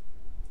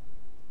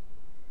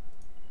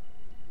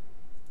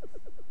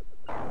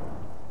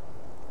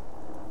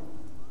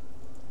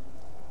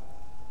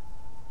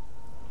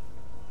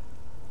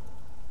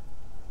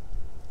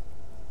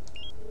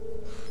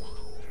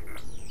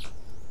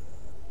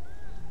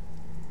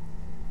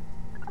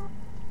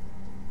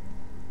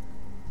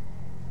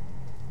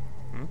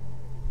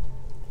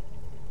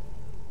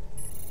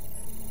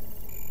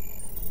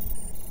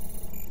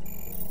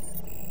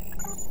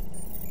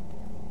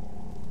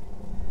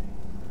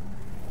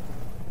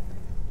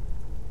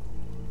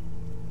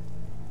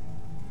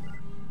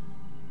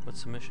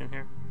 What's the mission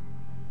here?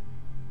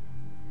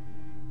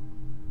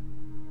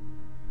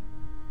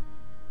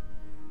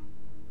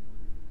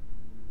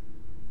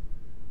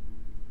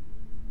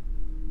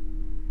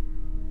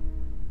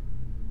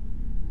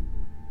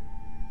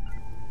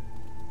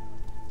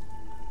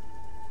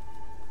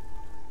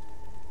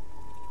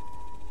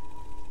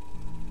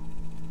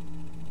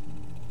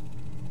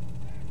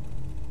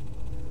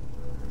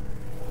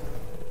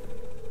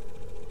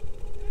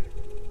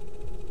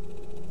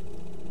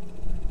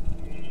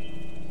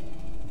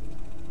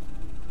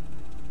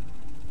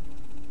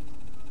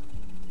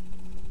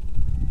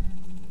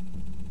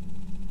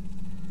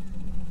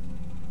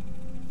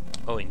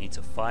 Oh, he needs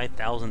a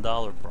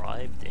 $5,000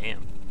 bribe?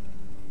 Damn.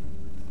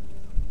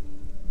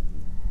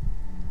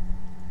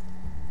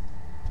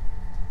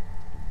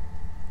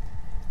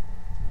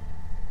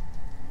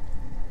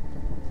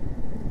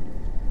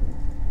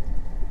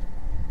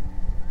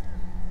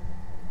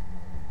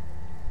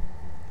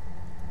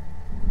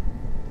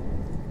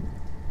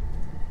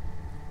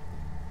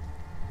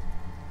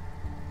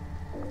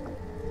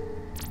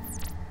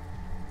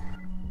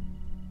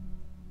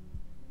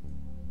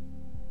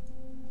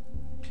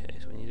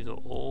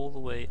 All the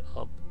way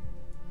up.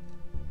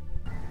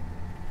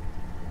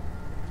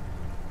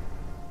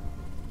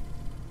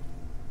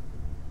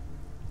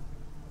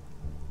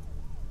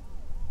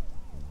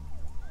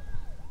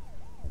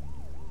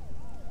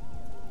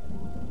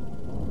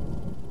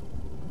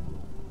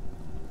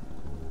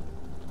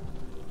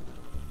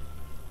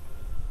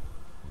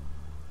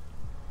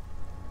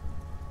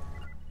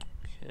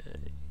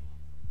 Okay.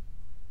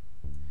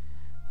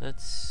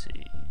 Let's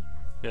see.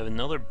 We have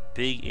another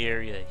big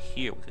area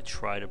here we could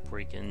try to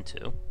break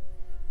into.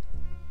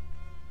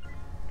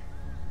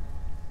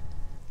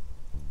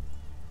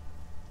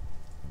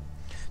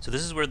 So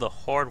this is where the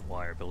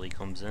hardwire ability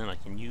comes in. I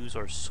can use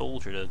our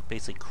soldier to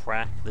basically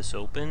crack this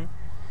open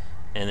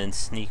and then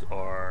sneak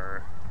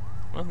our...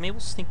 Well, maybe we'll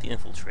sneak the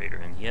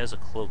infiltrator in. He has a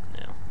cloak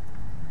now.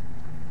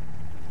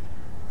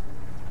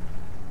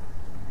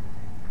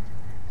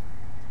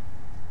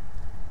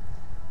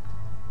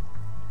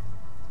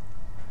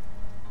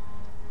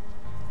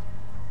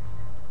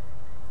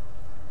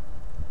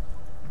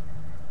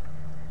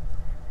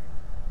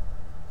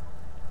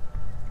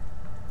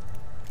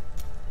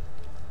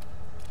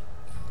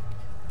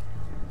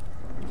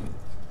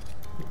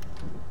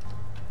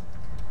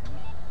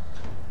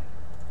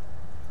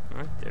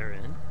 They're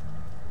in.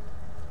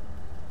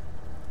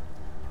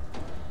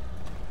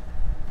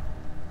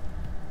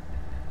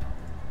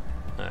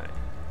 Alright.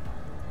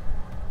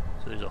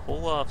 So there's a whole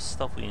lot of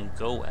stuff we can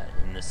go at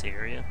in this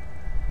area.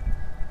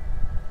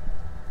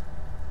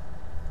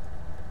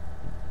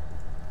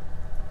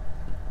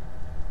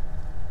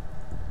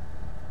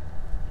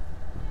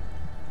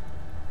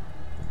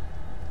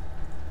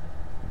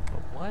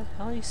 But what?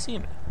 How do you see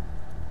me?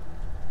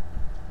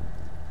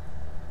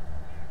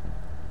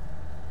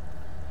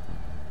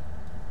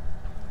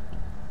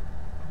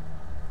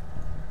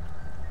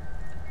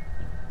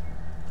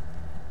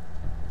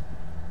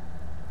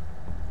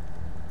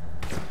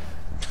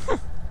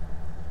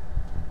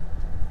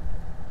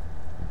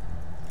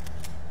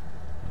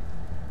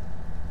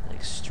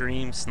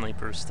 Extreme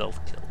sniper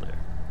stealth kill there.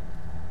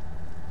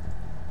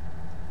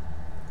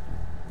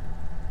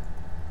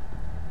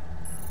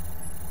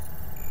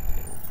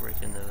 Okay, we'll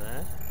break into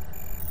that.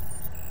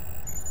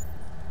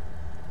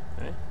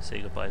 Alright,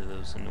 say goodbye to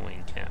those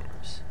annoying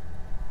cameras.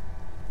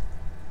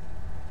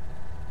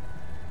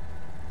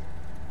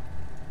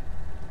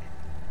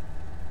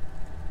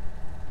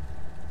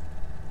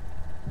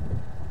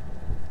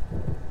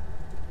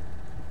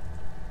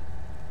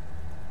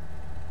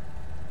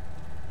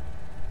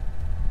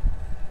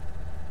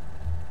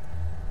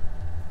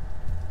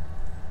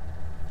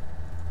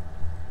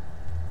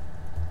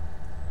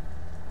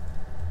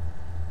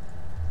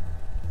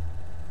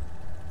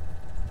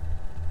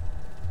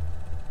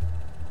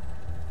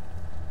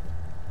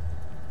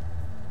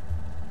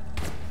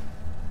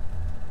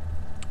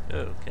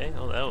 Okay,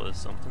 well that was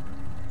something.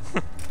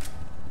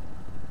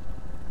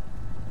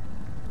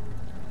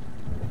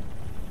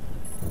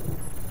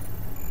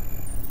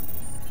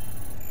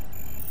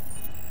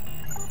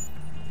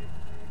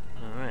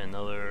 Alright,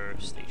 another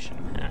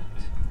station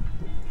hacked.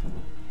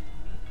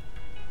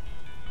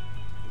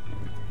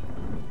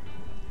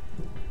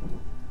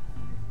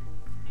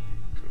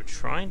 So we're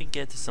trying to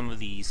get to some of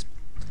these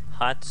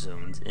hot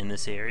zones in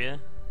this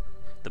area.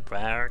 The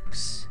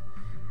barracks,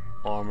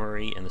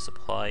 armory, and the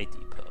supply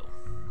depot.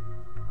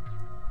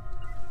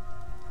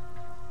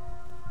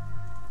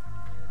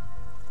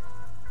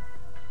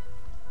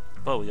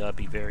 But we gotta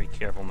be very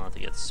careful not to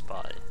get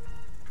spotted.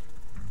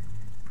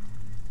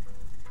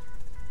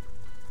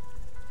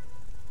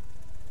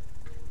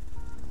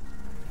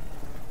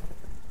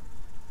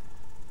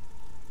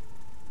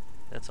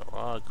 That's a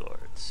lot of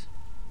guards.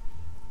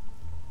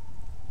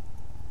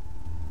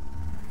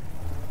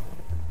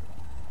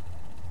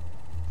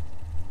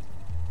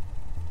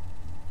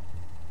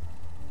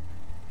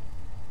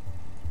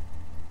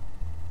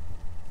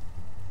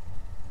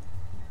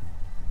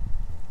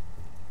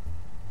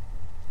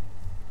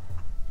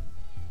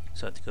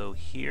 So I have to go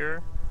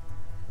here.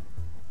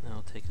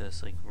 That'll take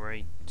us like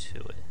right to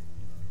it.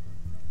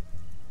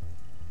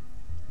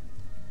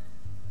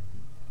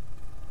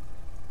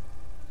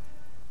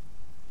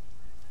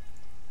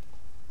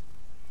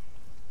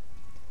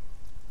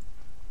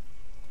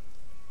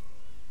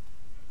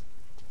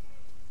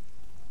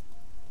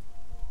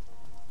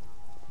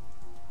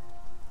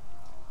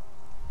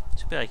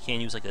 Too bad I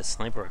can't use like a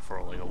sniper rifle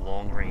or like a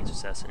long range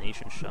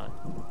assassination shot.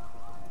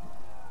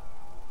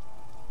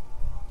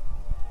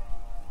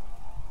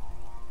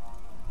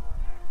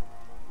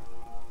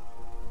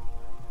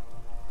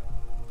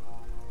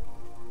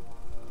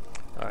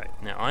 Alright,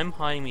 now I'm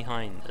hiding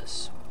behind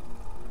this.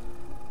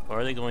 Or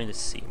are they going to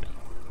see me?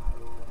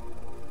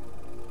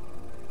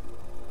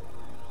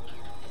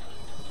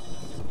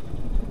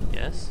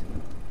 Yes?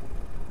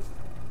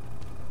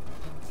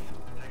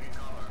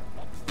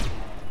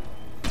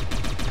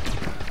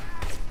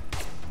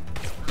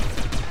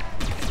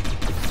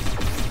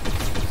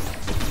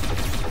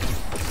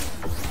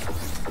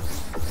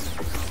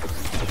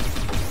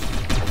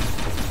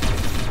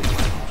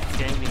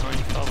 Getting behind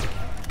cover.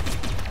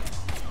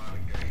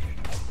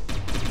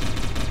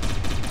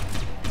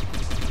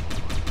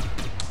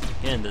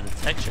 Again, the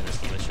detection in this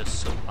game is just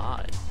so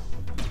odd.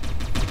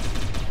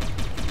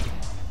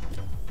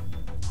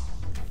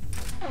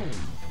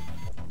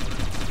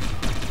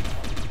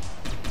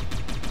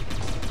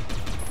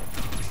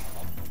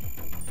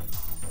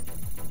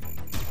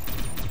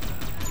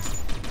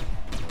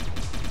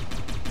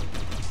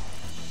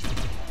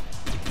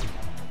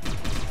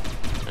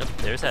 Yep,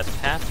 there's that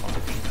pathfinder.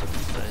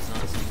 This guy's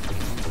not seeming to be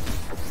moving.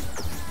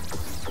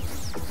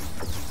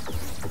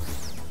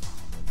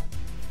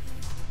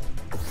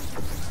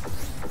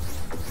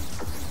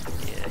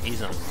 Yeah,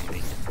 he's not going to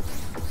make it.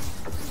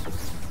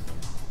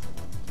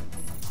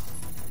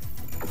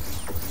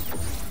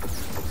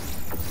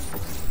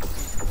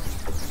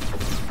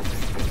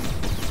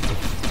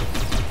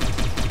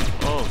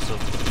 Oh, so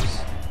close.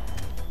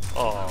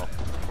 Oh,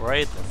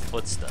 right at the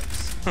footsteps.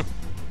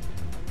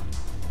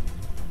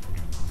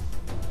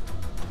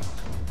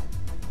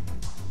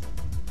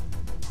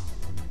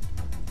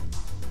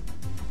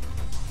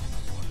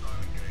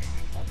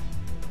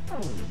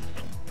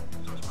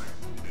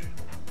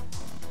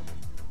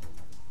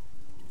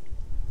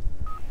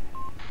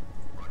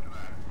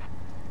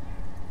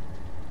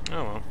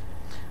 Oh well.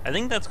 I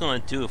think that's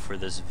going to do it for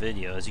this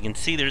video. As you can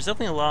see, there's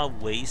definitely a lot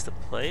of ways to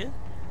play it.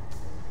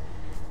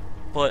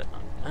 But,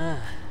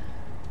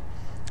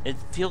 it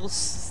feels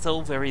so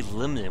very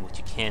limited what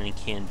you can and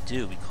can't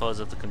do because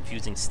of the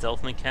confusing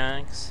stealth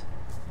mechanics.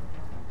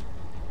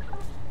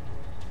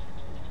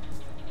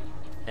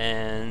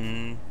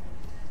 And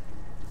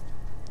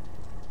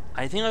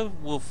I think I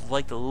would have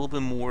liked a little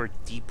bit more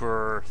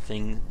deeper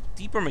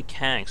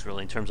mechanics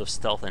really in terms of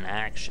stealth and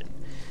action.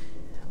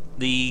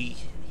 The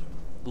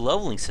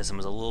leveling system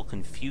is a little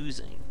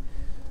confusing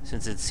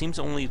since it seems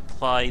to only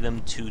apply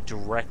them to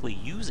directly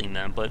using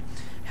them, but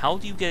how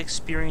do you get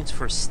experience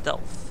for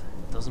stealth?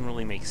 It doesn't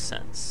really make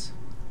sense.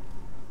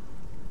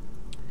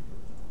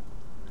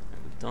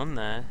 We've done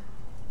that.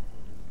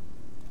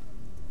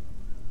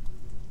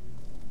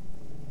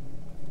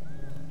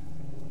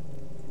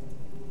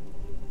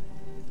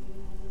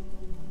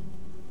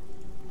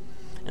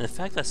 And the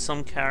fact that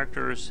some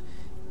characters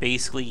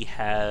basically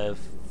have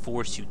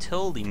forced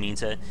utility means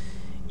that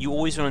you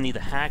always going to need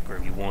a hacker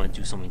if you want to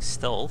do something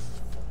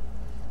stealth,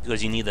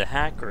 because you need a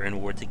hacker in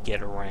order to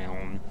get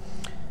around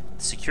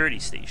security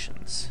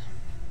stations.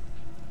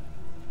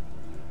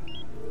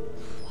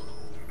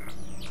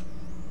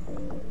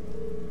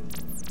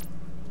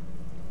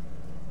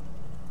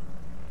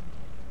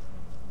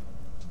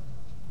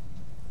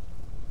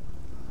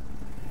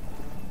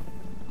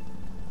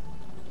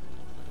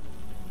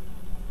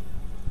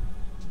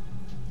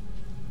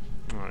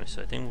 Alright,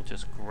 so I think we'll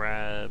just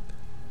grab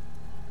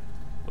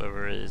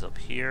whatever it is up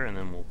here and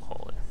then we'll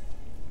call it.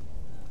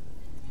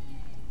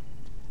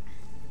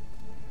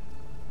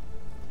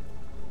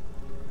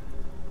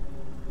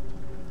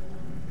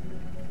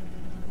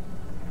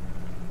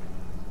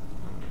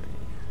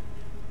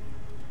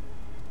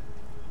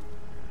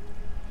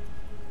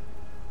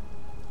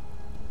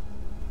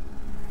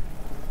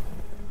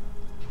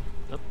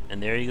 Right. Oh,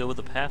 and there you go with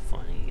the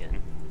pathfinding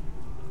again.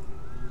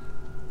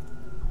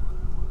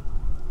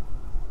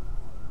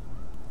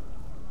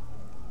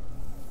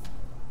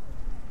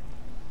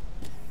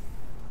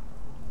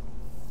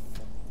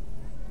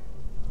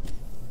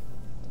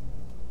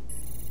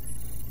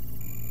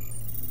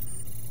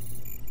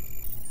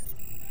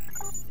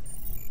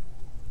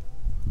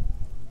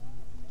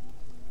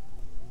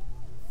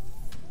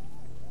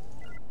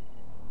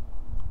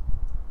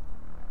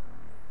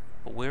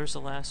 But where's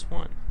the last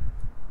one?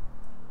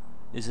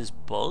 Is this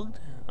bugged?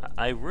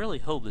 I really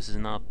hope this is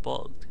not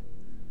bugged.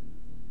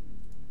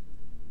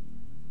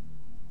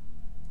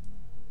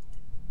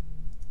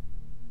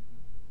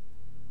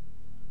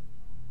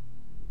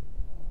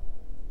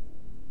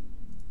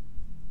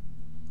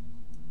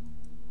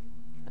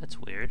 That's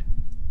weird.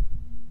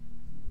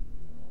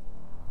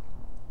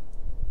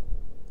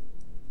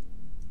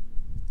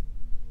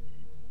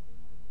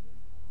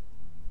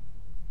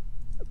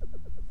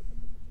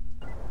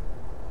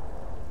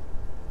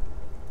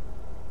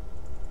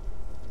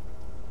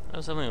 That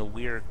was something a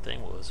weird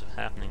thing was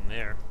happening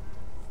there.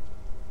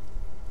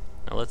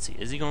 Now let's see,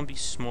 is he going to be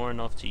smart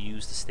enough to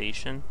use the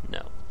station?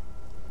 No.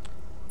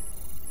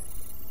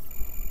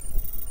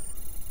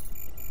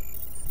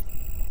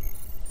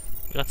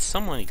 We got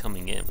some money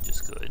coming in, which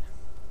is good.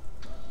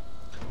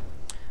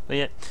 But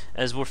yet,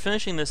 as we're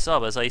finishing this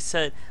up, as I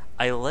said,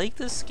 I like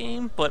this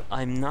game, but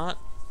I'm not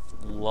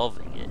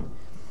loving it.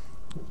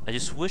 I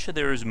just wish that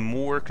there was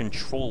more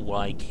control what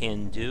I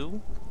can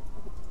do,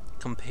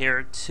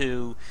 compared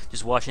to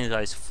just watching the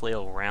guys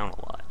flail around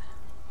a lot.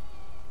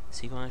 Is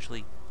he going to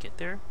actually get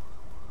there?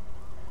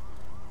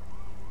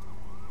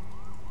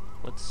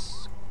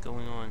 What's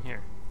going on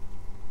here?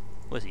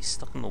 What, is he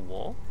stuck in the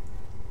wall?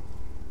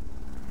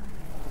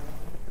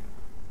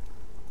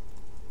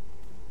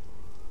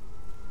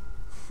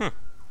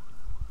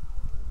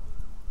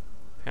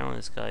 Apparently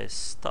this guy is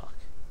stuck.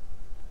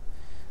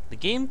 The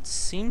game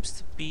seems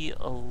to be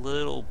a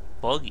little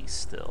buggy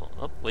still.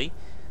 Oh, wait.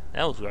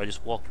 That was where I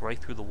just walked right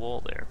through the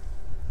wall there.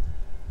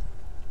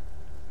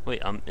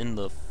 Wait, I'm in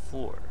the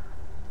floor.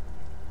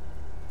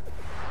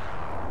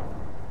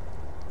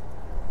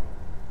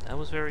 That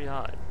was very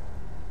odd.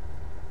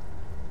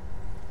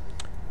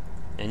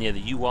 And yeah,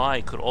 the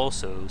UI could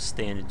also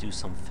stand to do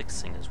some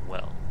fixing as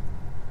well.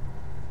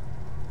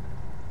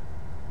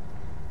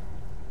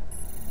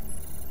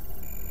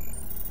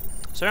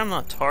 Sorry I'm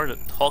not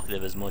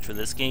talkative as much with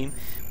this game.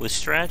 With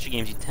strategy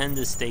games, you tend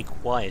to stay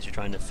quiet as you're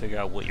trying to figure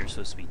out what you're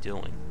supposed to be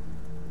doing.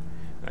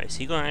 Alright, is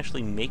he going to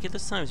actually make it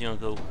this time? Is he going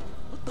to go...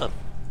 What the...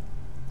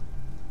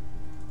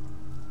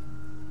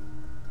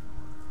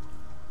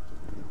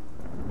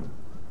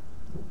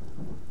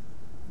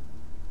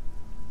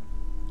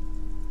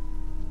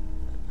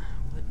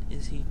 What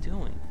is he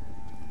doing?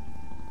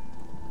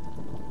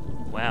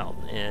 Wow,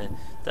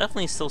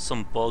 definitely still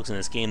some bugs in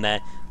this game.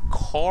 That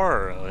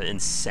car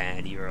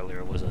insanity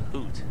earlier was a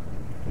hoot.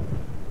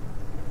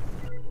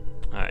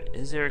 Alright,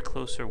 is there a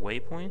closer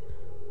waypoint?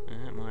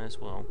 Might as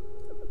well.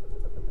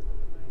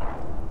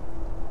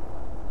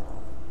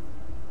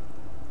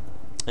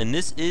 And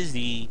this is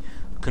the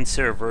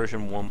considered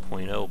version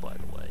 1.0, by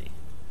the way.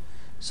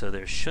 So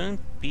there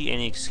shouldn't be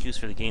any excuse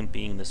for the game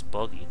being this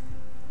buggy.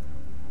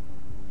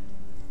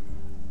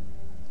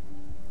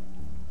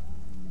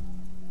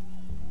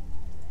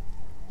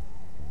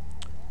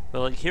 But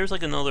like, here's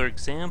like another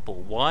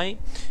example. Why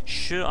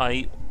should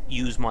I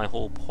use my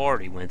whole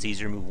party when it's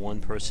easier to move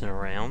one person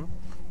around?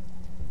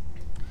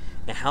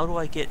 And how do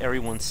I get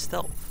everyone's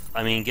stealth?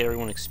 I mean, get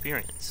everyone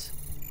experience.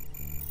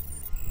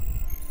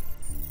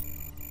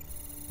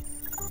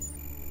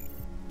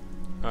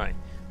 Alright,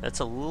 that's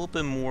a little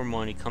bit more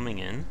money coming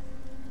in.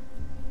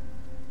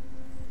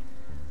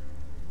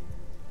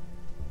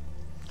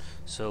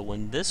 So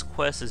when this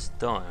quest is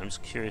done, I'm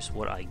just curious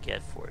what I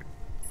get for it.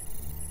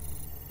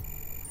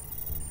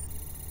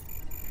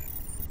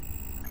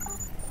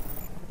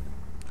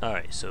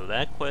 Alright, so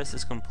that quest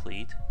is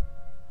complete.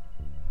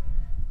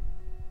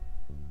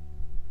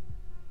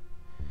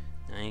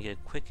 Now you get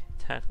a quick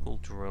tactical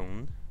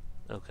drone.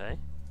 Okay.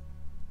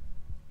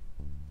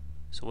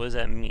 So what does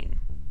that mean?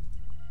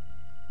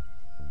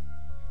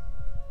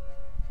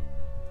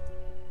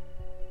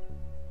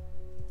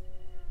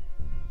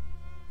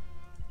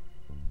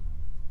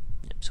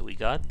 Yep, so we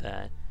got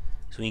that.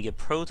 So we can get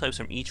prototypes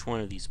from each one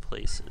of these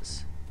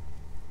places.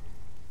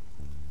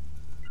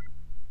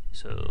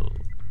 So...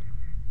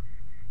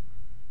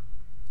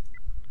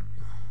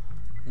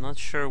 I'm not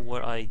sure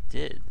what I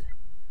did.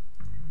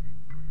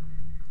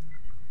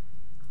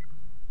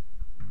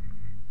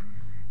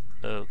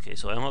 Okay,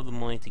 so I don't have the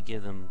money to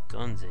give them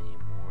guns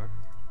anymore.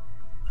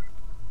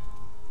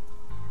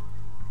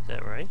 Is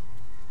that right?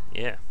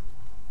 Yeah.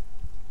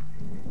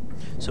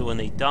 So when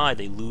they die,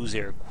 they lose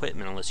their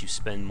equipment unless you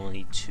spend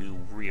money to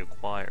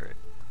reacquire it.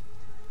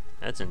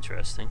 That's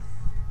interesting.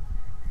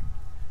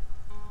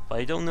 But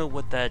I don't know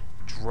what that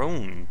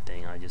drone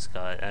thing I just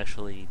got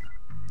actually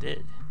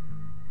did.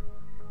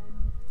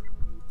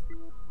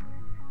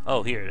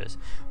 Oh, here it is.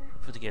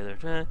 Put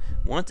together.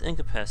 Want to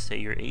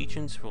incapacitate your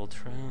agents will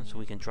turn so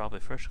we can drop a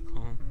fresh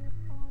column.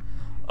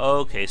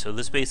 Okay, so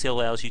this basically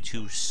allows you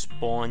to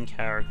spawn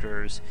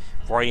characters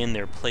right in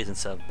their place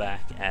instead of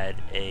back at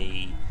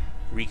a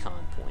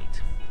recon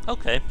point.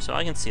 Okay, so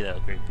I can see that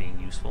upgrade being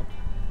useful.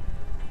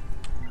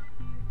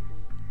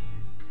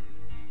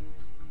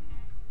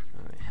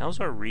 Alright, how's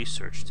our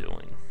research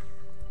doing?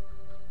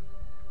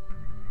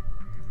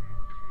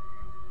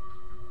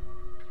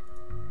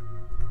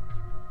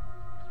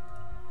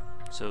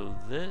 so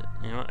this,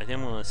 you know, I think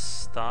I'm gonna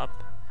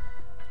stop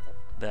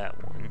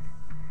that one.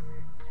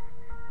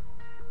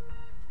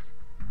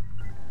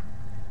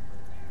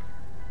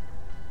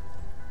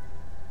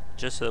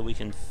 Just so that we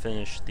can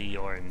finish the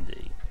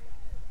RMD.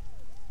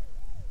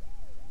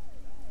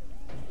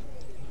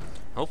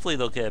 Hopefully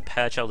they'll get a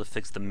patch out to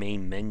fix the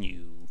main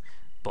menu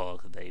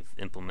bug that they've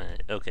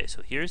implemented. Okay,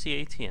 so here's the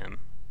ATM.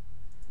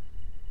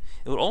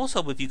 It would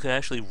also help if you could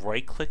actually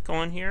right-click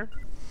on here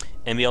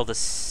and be able to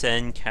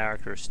send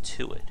characters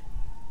to it.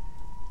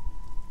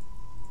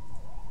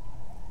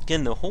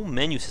 Again, the whole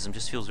menu system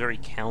just feels very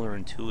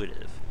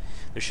counterintuitive.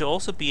 There should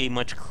also be a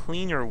much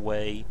cleaner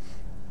way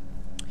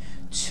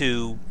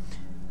to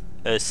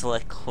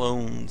select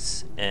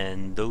clones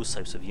and those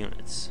types of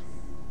units.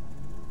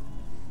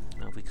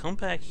 Now if we come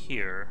back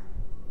here,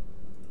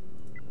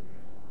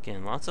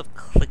 again, lots of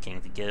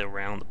clicking to get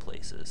around the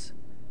places.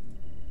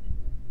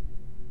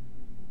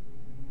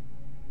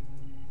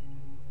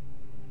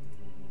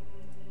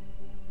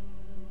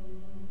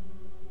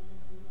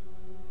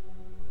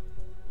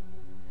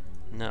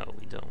 No,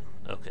 we don't.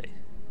 Okay.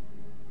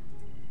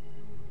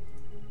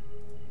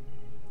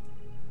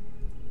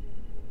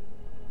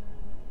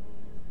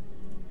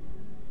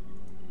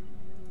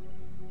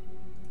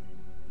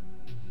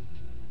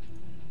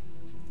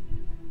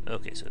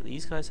 Okay, so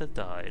these guys have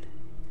died,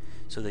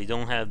 so they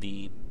don't have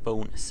the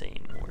bonus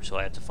anymore, so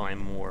I have to find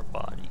more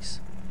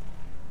bodies.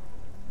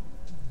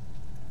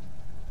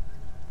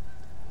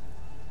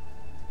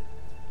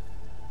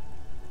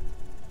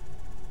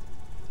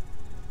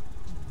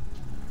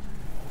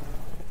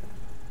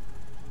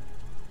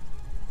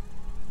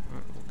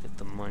 Look at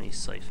the money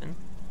siphon.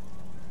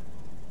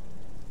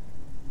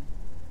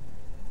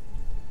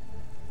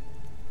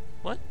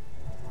 What?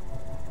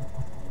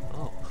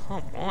 Oh,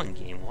 come on,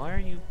 game. Why are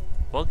you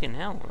bugging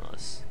out on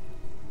us?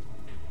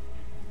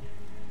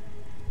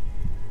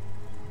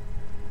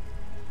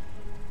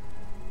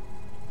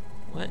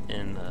 What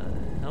in the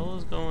hell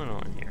is going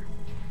on here?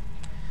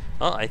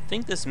 Well, I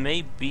think this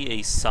may be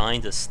a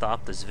sign to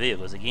stop this video,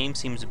 because the game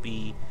seems to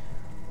be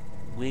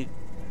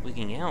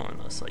wigging out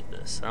on us like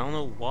this. I don't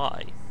know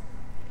why.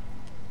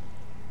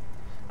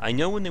 I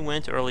know when they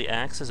went to early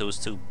access it was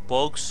to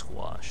bug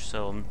squash,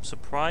 so I'm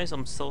surprised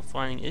I'm still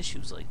finding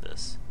issues like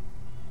this.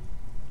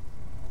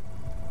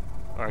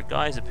 Our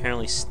guy's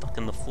apparently stuck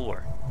in the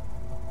floor.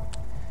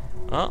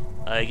 Well,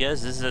 I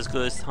guess this is as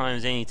good a time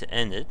as any to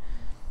end it.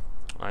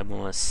 I'm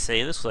going to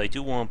say this because I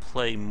do want to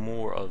play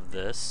more of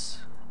this.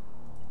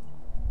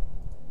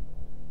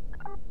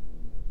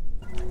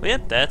 But yeah,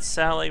 that's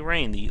Satellite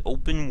Reign, the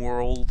open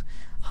world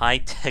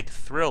high-tech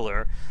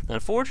thriller that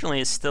unfortunately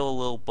is still a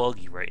little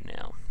buggy right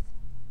now.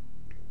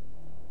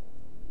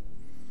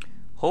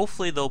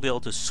 Hopefully they'll be able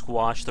to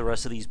squash the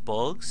rest of these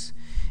bugs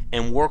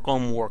and work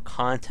on more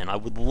content. I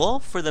would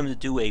love for them to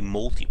do a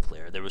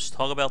multiplayer. There was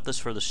talk about this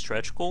for the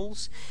stretch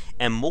goals,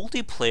 and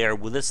multiplayer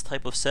with this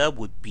type of setup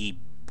would be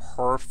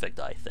perfect,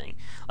 I think.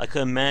 I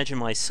could imagine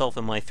myself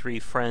and my three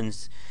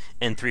friends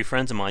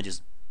of mine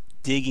just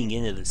digging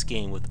into this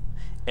game with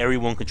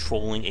everyone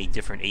controlling a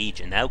different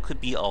agent. That could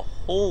be a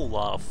whole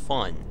lot of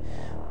fun,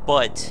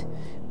 but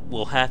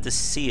we'll have to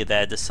see if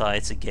that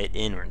decides to get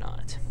in or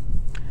not.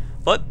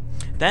 But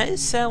that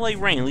is Satellite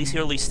Reign, at least the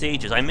early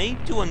stages. I may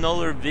do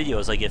another video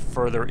as I get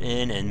further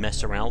in and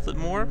mess around with it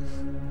more,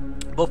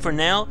 but for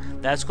now,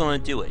 that's going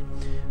to do it.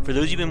 For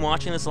those of you who've been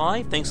watching this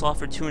live, thanks a lot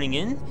for tuning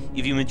in.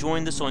 If you've been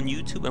enjoying this on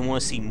YouTube and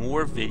want to see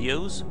more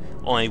videos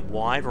on a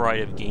wide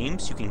variety of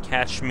games, you can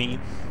catch me.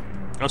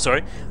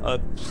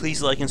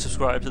 Please like and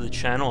subscribe to the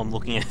channel. I'm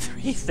looking at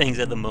 3 things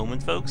at the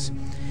moment, folks.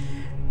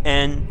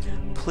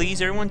 And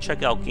please, everyone,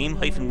 check out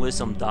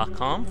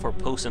game-wisdom.com for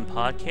posts and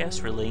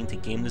podcasts relating to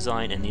game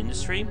design and the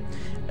industry,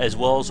 as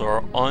well as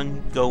our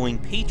ongoing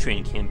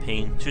Patreon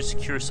campaign to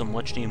secure some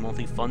much-needed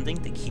monthly funding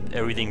to keep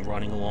everything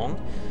running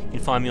along. You can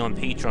find me on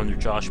Patreon under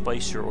Josh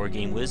Beister or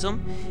Game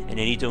Wisdom, and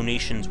any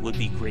donations would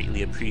be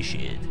greatly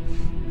appreciated.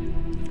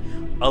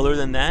 Other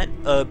than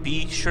that,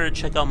 be sure to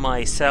check out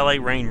my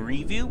Satellite Reign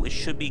review. It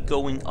should be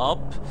going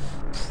up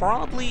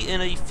probably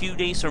in a few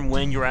days from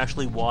when you're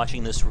actually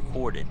watching this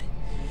recorded.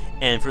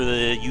 And for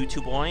the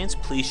YouTube audience,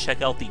 please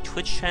check out the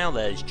Twitch channel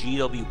that is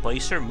GW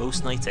Beister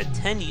most nights at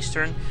 10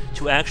 Eastern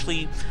to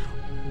actually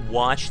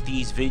watch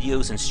these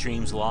videos and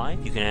streams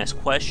live. You can ask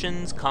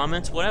questions,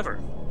 comments,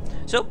 whatever.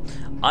 So,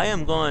 I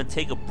am going to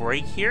take a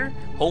break here.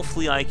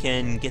 Hopefully I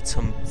can get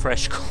some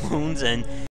fresh clones and